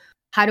 So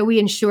how do we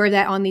ensure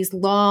that on these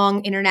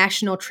long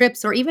international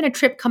trips, or even a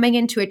trip coming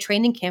into a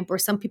training camp where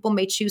some people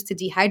may choose to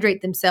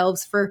dehydrate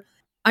themselves for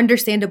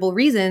understandable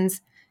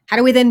reasons, how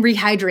do we then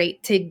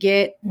rehydrate to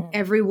get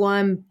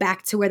everyone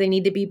back to where they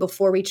need to be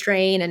before we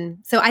train? And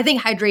so I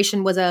think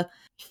hydration was a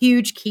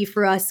huge key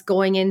for us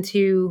going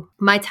into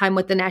my time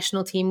with the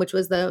national team, which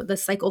was the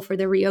cycle for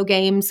the Rio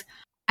Games.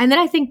 And then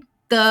I think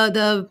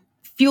the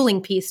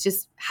fueling piece,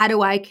 just how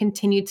do I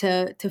continue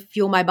to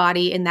fuel my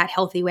body in that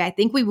healthy way? I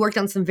think we worked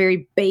on some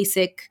very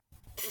basic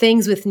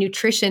things with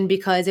nutrition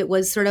because it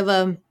was sort of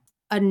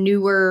a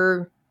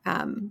newer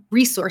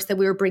resource that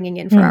we were bringing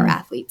in for our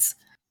athletes.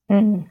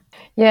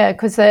 Yeah,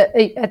 because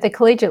at the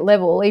collegiate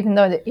level, even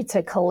though it's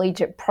a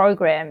collegiate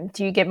program,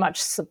 do you get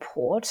much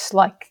support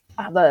like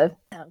other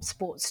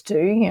sports do?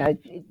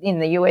 In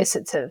the US,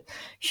 it's a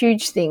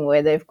huge thing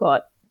where they've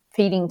got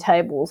feeding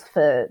tables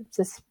for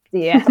just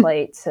the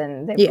athletes,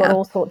 and they've got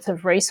all sorts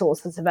of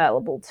resources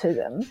available to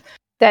them.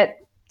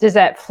 Does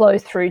that flow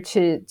through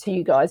to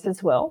you guys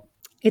as well?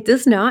 It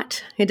does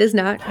not. It does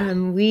not.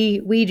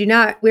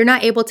 We're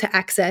not able to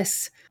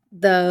access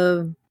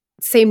the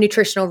same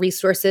nutritional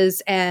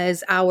resources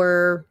as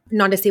our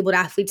non-disabled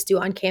athletes do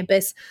on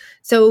campus.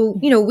 So,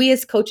 we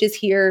as coaches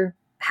here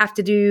have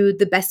to do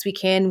the best we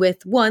can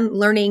with, one,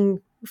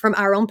 learning from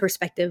our own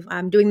perspective,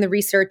 doing the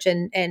research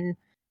and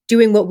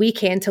doing what we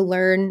can to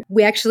learn.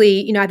 We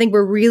actually, I think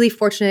we're really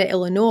fortunate at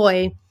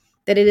Illinois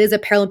that it is a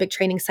Paralympic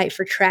training site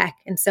for track.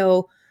 And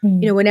so,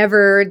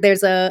 whenever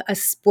there's a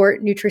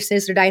sport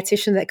nutritionist or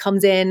dietitian that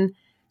comes in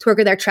to work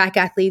with our track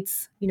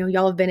athletes,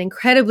 y'all have been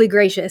incredibly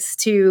gracious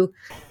to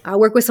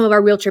work with some of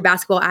our wheelchair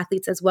basketball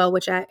athletes as well,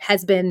 which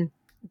has been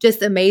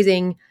just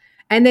amazing.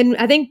 And then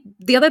I think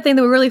the other thing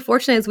that we're really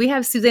fortunate is we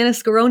have Susanna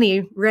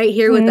Scaroni right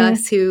here with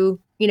us, who,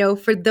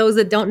 for those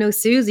that don't know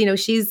Suze,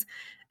 she's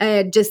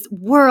just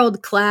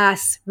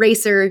world-class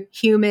racer,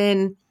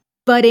 human,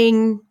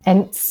 budding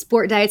and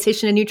sport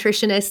dietitian and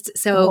nutritionist.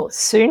 So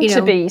soon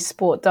to be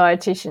sport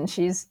dietitian.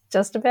 She's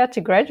just about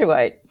to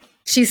graduate.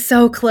 She's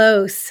so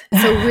close.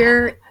 So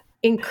we're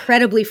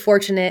incredibly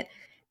fortunate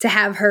to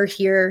have her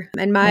here.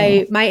 And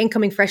my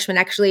incoming freshman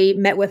actually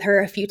met with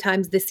her a few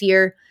times this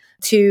year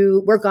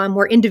to work on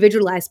more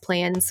individualized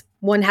plans.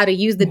 One, how to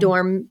use the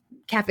dorm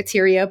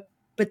cafeteria,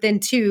 but then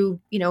two,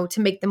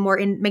 to make them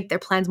make their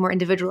plans more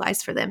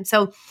individualized for them.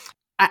 So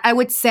I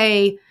would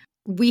say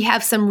we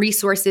have some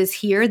resources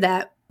here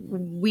that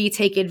we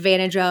take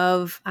advantage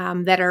of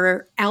that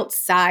are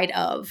outside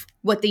of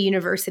what the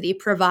university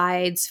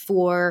provides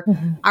for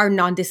our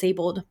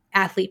non-disabled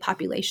athlete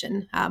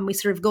population. We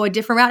sort of go a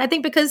different route, I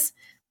think, because,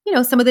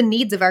 some of the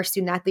needs of our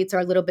student athletes are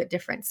a little bit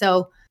different.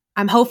 So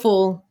I'm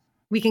hopeful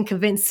we can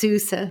convince Sue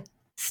to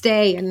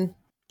stay and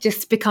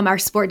just become our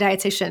sport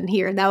dietitian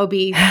here. That would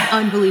be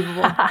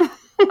unbelievable.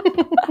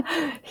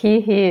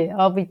 Hear.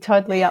 I'll be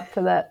totally up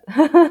for that.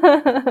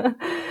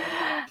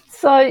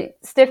 So,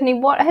 Stephanie,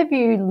 what have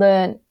you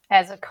learned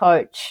as a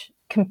coach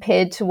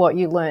compared to what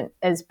you learned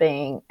as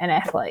being an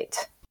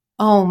athlete?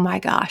 Oh my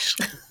gosh.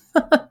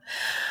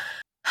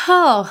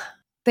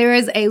 There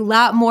is a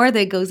lot more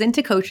that goes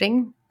into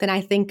coaching than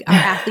I think our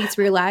athletes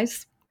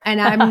realize.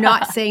 And I'm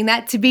not saying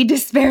that to be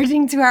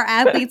disparaging to our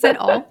athletes at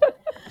all.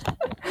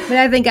 But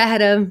I think I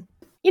had an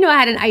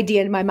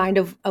idea in my mind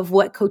of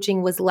what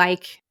coaching was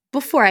like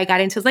before I got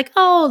into it. It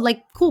was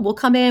like, cool, we'll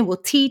come in, we'll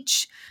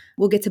teach,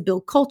 we'll get to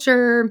build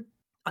culture.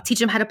 I'll teach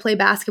them how to play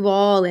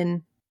basketball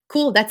and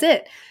cool, that's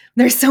it.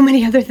 There's so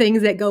many other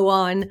things that go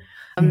on.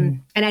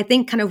 And I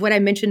think kind of what I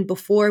mentioned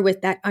before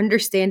with that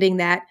understanding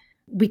that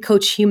we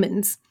coach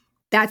humans,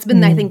 that's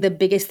been, I think, the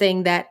biggest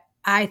thing that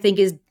I think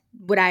is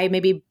what I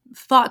maybe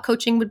thought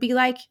coaching would be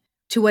like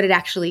to what it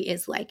actually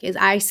is like, is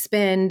I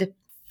spend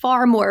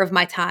far more of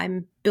my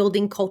time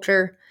building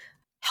culture,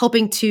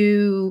 helping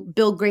to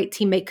build great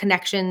teammate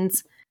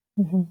connections,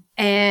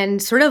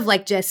 and sort of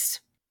like just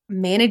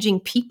managing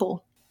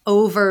people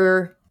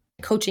over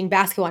coaching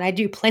basketball. And I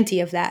do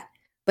plenty of that,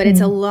 but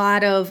it's a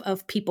lot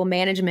of people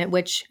management,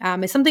 which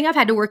is something I've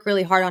had to work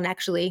really hard on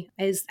actually,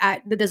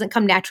 that doesn't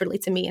come naturally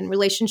to me. And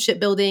relationship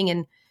building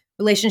and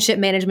relationship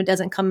management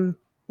doesn't come,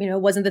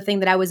 wasn't the thing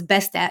that I was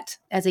best at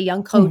as a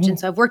young coach. And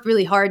so I've worked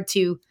really hard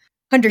to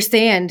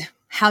understand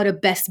how to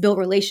best build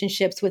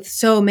relationships with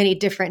so many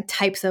different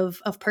types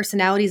of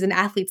personalities and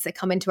athletes that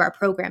come into our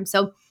program.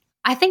 So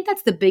I think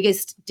that's the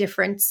biggest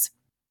difference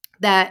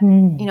that,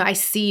 I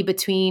see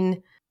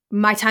between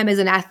my time as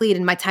an athlete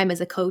and my time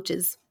as a coach.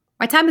 Is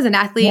my time as an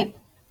athlete,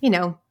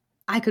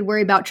 I could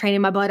worry about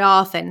training my butt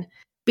off and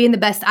being the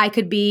best I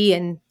could be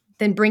and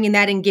then bringing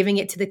that and giving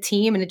it to the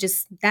team. And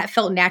that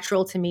felt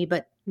natural to me.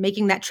 But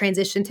making that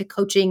transition to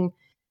coaching and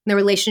the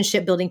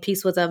relationship building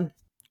piece was a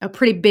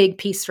pretty big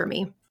piece for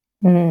me.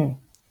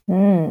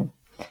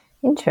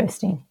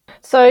 Interesting.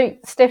 So,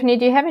 Stephanie,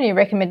 do you have any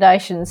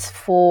recommendations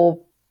for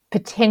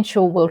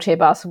potential wheelchair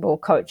basketball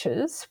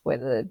coaches,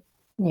 whether,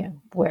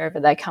 wherever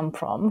they come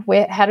from?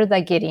 How do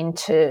they get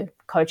into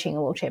coaching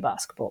a wheelchair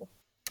basketball?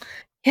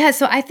 Yeah,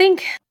 so I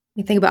think,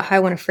 let me think about how I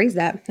want to phrase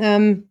that.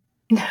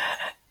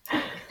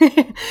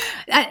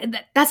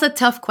 That's a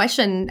tough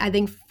question, I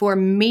think, for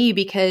me,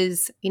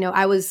 because,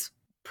 I was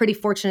pretty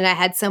fortunate. I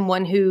had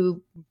someone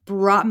who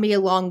brought me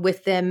along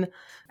with them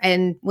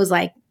and was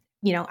like,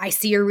 I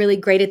see you're really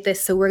great at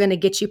this, so we're going to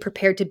get you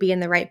prepared to be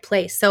in the right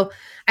place. So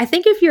I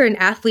think if you're an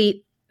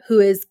athlete who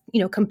is,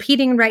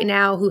 competing right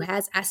now, who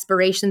has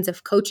aspirations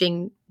of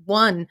coaching,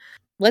 one,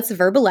 let's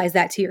verbalize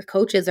that to your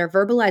coaches or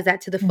verbalize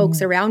that to the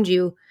folks around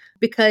you,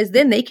 because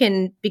then they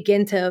can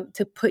begin to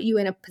put you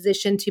in a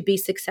position to be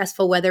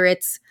successful, whether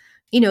it's,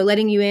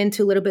 letting you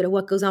into a little bit of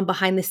what goes on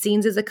behind the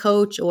scenes as a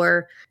coach,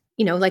 or,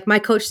 like my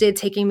coach did,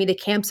 taking me to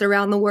camps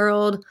around the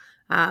world.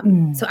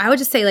 So I would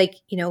just say,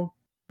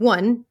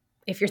 one,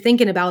 if you're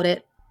thinking about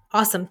it,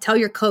 awesome. Tell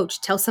your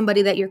coach, tell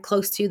somebody that you're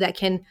close to that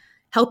can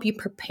help you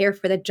prepare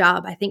for the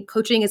job. I think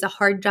coaching is a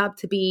hard job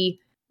to be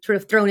sort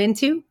of thrown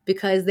into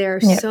because there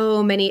are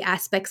so many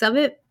aspects of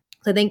it.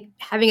 So I think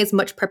having as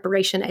much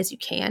preparation as you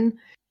can,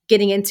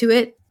 getting into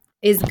it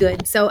is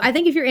good. So I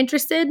think if you're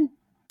interested,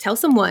 tell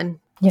someone.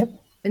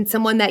 And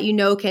someone that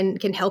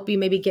can help you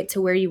maybe get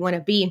to where you want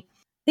to be.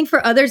 I think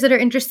for others that are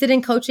interested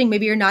in coaching,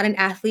 maybe you're not an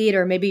athlete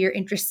or maybe you're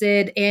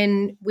interested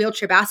in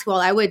wheelchair basketball,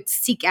 I would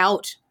seek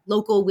out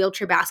local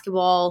wheelchair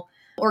basketball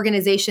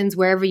organizations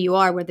wherever you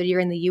are, whether you're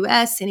in the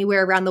US,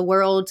 anywhere around the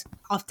world.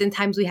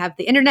 Oftentimes we have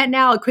the internet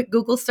now. A quick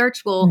Google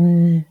search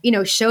will,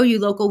 show you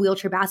local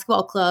wheelchair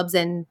basketball clubs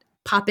and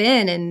pop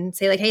in and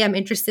say hey, I'm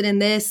interested in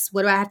this.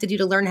 What do I have to do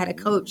to learn how to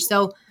coach?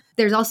 So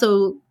there's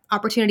also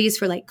opportunities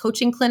for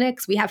coaching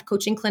clinics. We have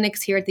coaching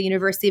clinics here at the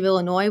University of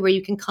Illinois where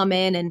you can come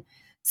in and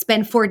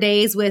spend 4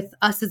 days with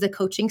us as a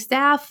coaching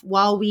staff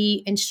while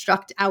we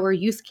instruct our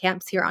youth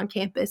camps here on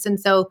campus. And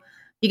so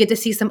you get to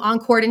see some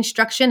on-court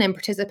instruction and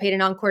participate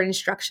in on-court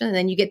instruction. And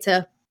then you get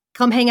to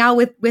come hang out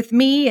with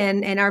me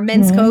and our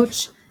men's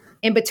coach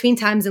in between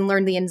times and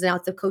learn the ins and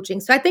outs of coaching.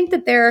 So I think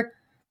that there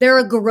there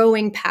are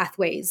growing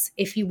pathways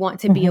if you want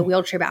to be a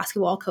wheelchair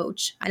basketball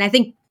coach. And I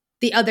think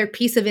the other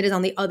piece of it is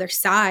on the other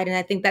side. And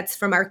I think that's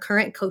from our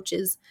current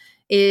coaches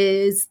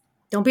is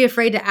don't be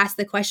afraid to ask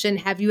the question,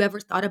 have you ever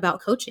thought about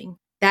coaching?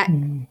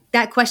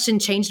 That question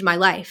changed my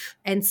life.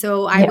 And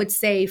so I would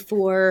say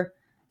for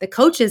the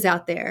coaches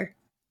out there,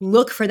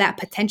 look for that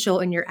potential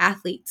in your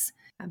athletes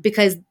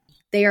because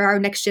they are our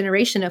next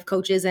generation of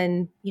coaches.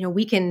 And,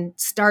 we can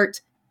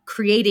start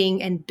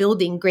creating and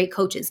building great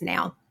coaches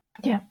now.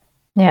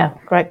 Yeah,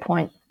 great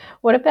point.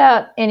 What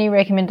about any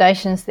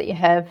recommendations that you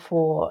have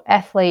for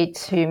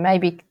athletes who may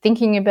be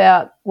thinking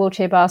about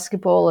wheelchair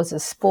basketball as a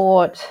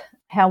sport?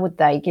 How would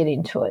they get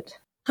into it?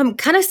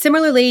 Kind of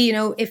similarly,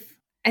 if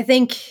I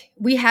think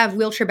we have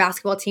wheelchair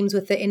basketball teams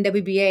with the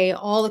NWBA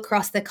all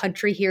across the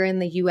country here in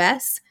the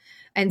U.S.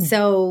 And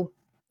so,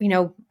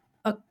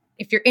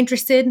 if you're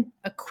interested,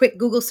 a quick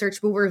Google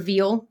search will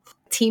reveal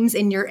teams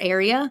in your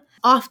area.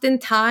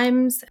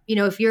 Oftentimes,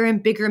 if you're in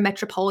bigger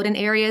metropolitan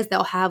areas,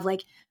 they'll have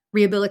like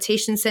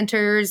rehabilitation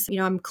centers.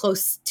 I'm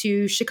close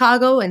to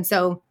Chicago. And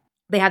so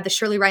they have the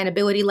Shirley Ryan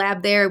Ability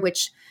Lab there,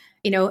 which,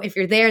 if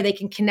you're there, they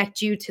can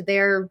connect you to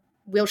their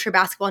wheelchair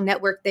basketball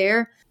network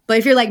there. But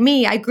if you're like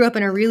me, I grew up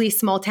in a really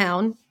small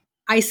town,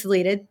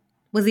 isolated,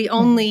 was the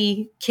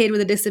only kid with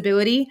a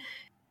disability.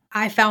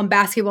 I found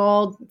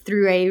basketball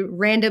through a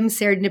random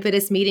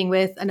serendipitous meeting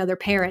with another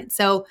parent.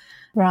 So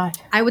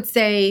I would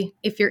say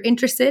if you're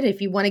interested,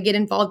 if you want to get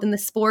involved in the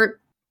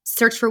sport,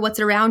 search for what's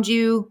around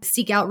you,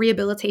 seek out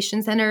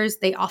rehabilitation centers.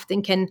 They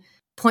often can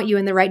point you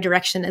in the right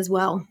direction as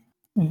well.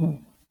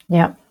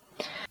 Yeah.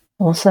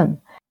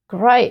 Awesome.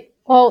 Great.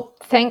 Well,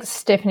 thanks,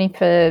 Stephanie,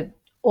 for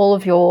all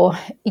of your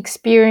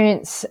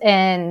experience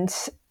and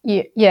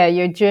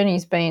your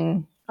journey's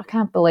been, I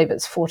can't believe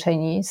it's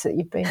 14 years that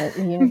you've been at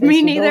the University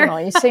Me neither. of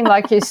Illinois. You seem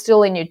like you're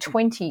still in your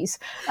 20s.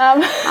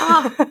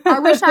 I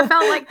wish I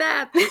felt like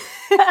that.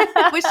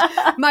 I wish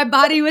my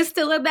body was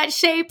still in that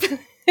shape.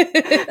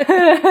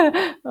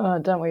 Oh,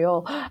 don't we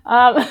all?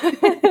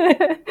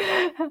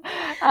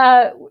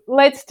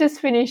 Let's just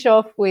finish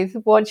off with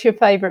what's your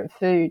favorite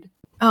food?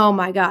 Oh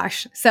my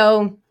gosh.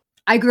 So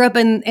I grew up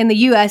in the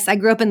U.S. I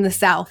grew up in the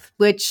South,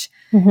 which,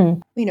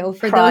 for Fried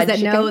those that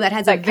chicken, know, that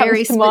has a that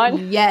very comes to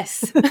mind.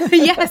 Yes.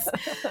 Yes.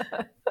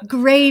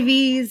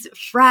 Gravies,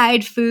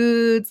 fried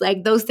foods,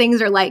 like those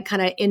things are like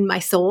kind of in my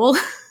soul,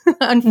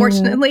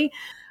 unfortunately.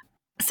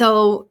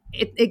 So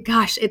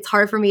it's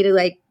hard for me to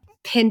like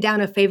pin down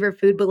a favorite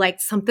food, but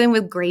like something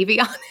with gravy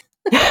on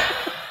it.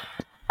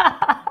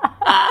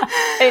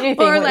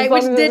 Anything, or like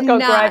which did not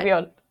gravy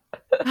on.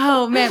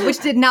 Oh man, which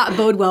did not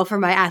bode well for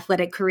my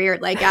athletic career.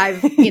 Like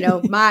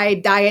my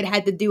diet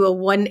had to do a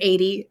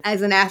 180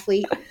 as an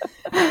athlete.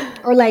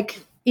 Or like,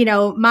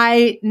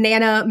 my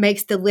Nana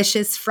makes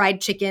delicious fried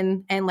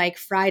chicken and like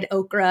fried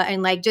okra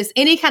and like just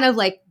any kind of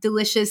like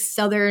delicious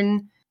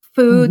Southern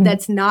food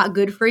that's not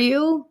good for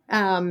you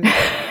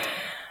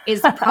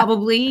is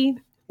probably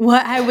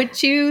what I would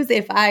choose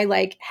if I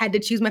like had to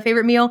choose my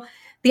favorite meal.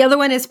 The other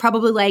one is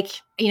probably like,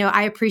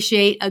 I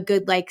appreciate a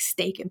good like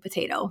steak and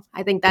potato.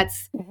 I think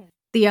that's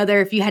the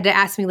other, if you had to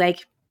ask me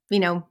like,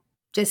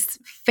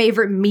 just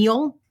favorite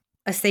meal,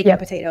 a steak and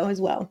potato as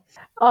well.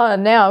 Oh,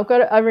 now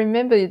I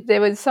remember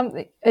there was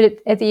something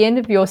at the end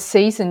of your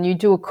season, you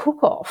do a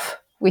cook-off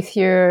with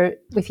your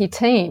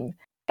team.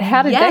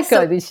 How did that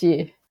go this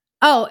year?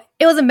 Oh,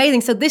 it was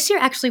amazing. So this year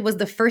actually was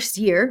the first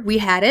year we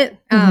had it.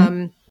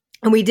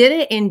 And we did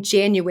it in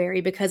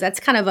January because that's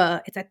kind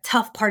of it's a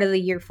tough part of the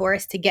year for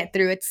us to get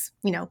through. It's,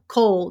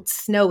 cold,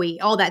 snowy,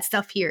 all that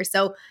stuff here.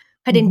 So I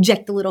had to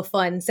inject a little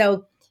fun.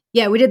 So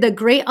yeah, we did the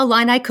Great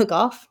Illini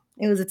Cook-Off.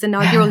 It was its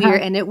inaugural year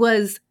and it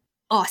was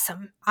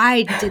awesome.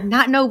 I did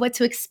not know what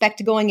to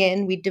expect going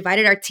in. We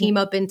divided our team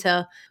up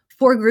into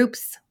 4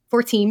 groups,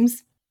 4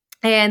 teams,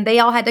 and they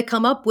all had to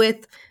come up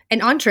with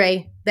an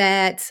entree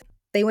that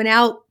they went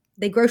out,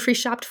 they grocery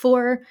shopped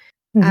for.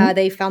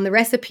 They found the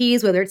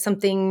recipes, whether it's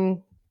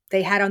something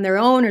they had on their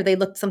own or they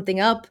looked something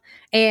up.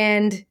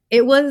 And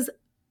it was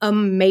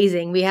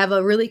amazing. We have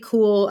a really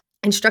cool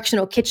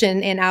instructional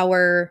kitchen in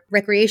our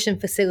recreation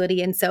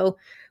facility. And so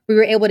we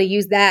were able to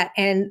use that.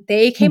 And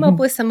they came up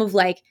with some of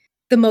like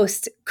the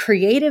most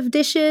creative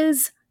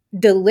dishes,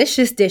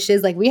 delicious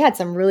dishes. Like we had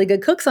some really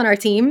good cooks on our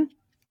team.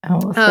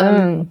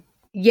 Awesome.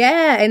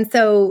 Yeah. And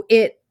so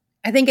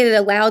I think it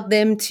allowed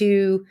them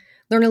to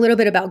learn a little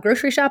bit about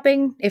grocery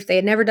shopping if they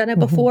had never done it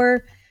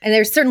before. And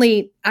there's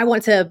certainly, I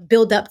want to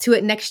build up to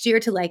it next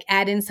year to like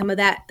add in some of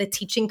the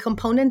teaching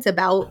components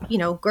about,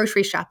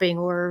 grocery shopping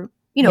or,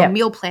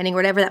 meal planning or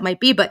whatever that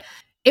might be. But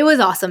it was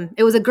awesome.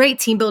 It was a great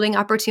team building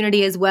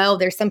opportunity as well.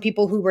 There's some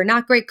people who were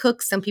not great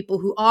cooks, some people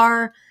who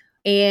are.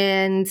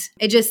 And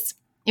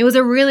it was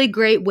a really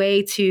great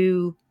way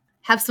to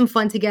have some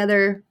fun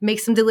together,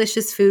 make some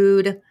delicious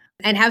food,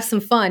 and have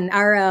some fun.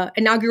 Our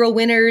inaugural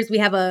winners, we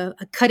have a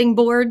cutting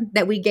board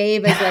that we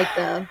gave as like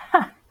the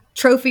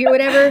trophy or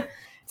whatever.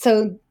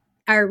 So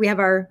we have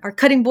our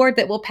cutting board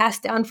that we'll pass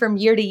down from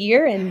year to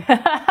year. And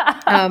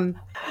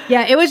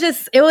Yeah, it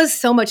was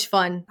so much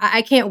fun.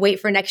 I can't wait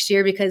for next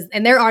year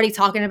and they're already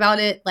talking about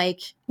it. Like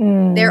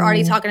they're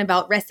already talking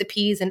about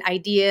recipes and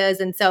ideas.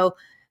 And so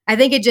I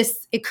think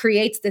it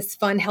creates this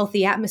fun,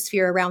 healthy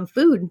atmosphere around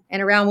food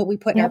and around what we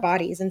put in our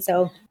bodies. And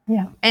so,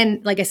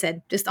 and like I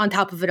said, just on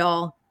top of it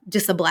all,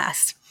 just a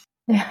blast.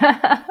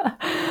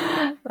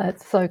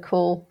 That's so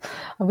cool.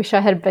 I wish I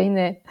had been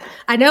there.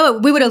 I know.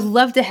 We would have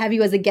loved to have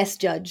you as a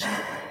guest judge.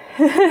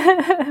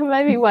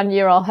 Maybe one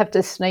year I'll have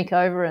to sneak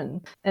over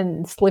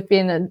and slip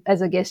in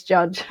as a guest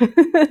judge.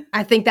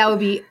 I think that would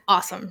be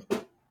awesome.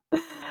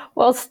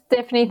 Well,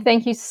 Stephanie,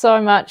 thank you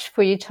so much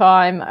for your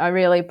time. I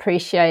really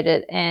appreciate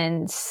it.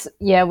 And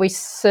yeah, we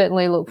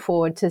certainly look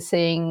forward to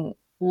seeing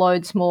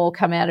loads more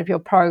come out of your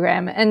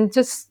program and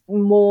just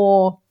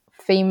more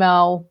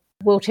female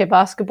wheelchair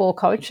basketball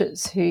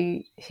coaches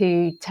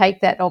who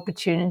take that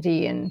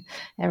opportunity and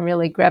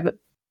really grab it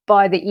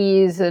by the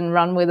ears and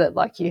run with it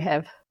like you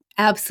have.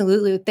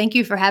 Absolutely. Thank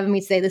you for having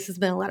me today. This has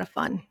been a lot of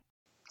fun.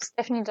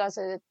 Stephanie does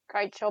a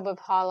great job of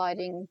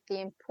highlighting the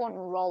important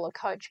role a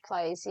coach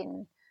plays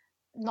in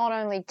not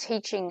only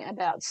teaching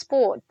about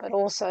sport, but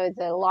also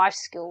the life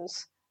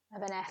skills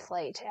of an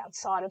athlete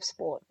outside of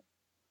sport.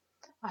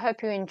 I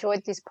hope you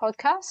enjoyed this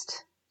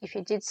podcast. If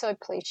you did so,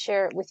 please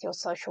share it with your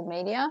social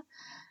media.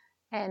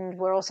 And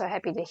we're also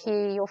happy to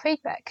hear your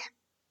feedback.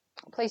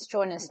 Please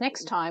join us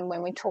next time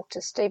when we talk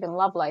to Stephen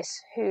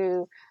Lovelace,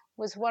 who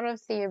was one of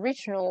the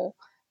original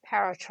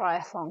para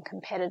triathlon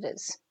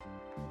competitors.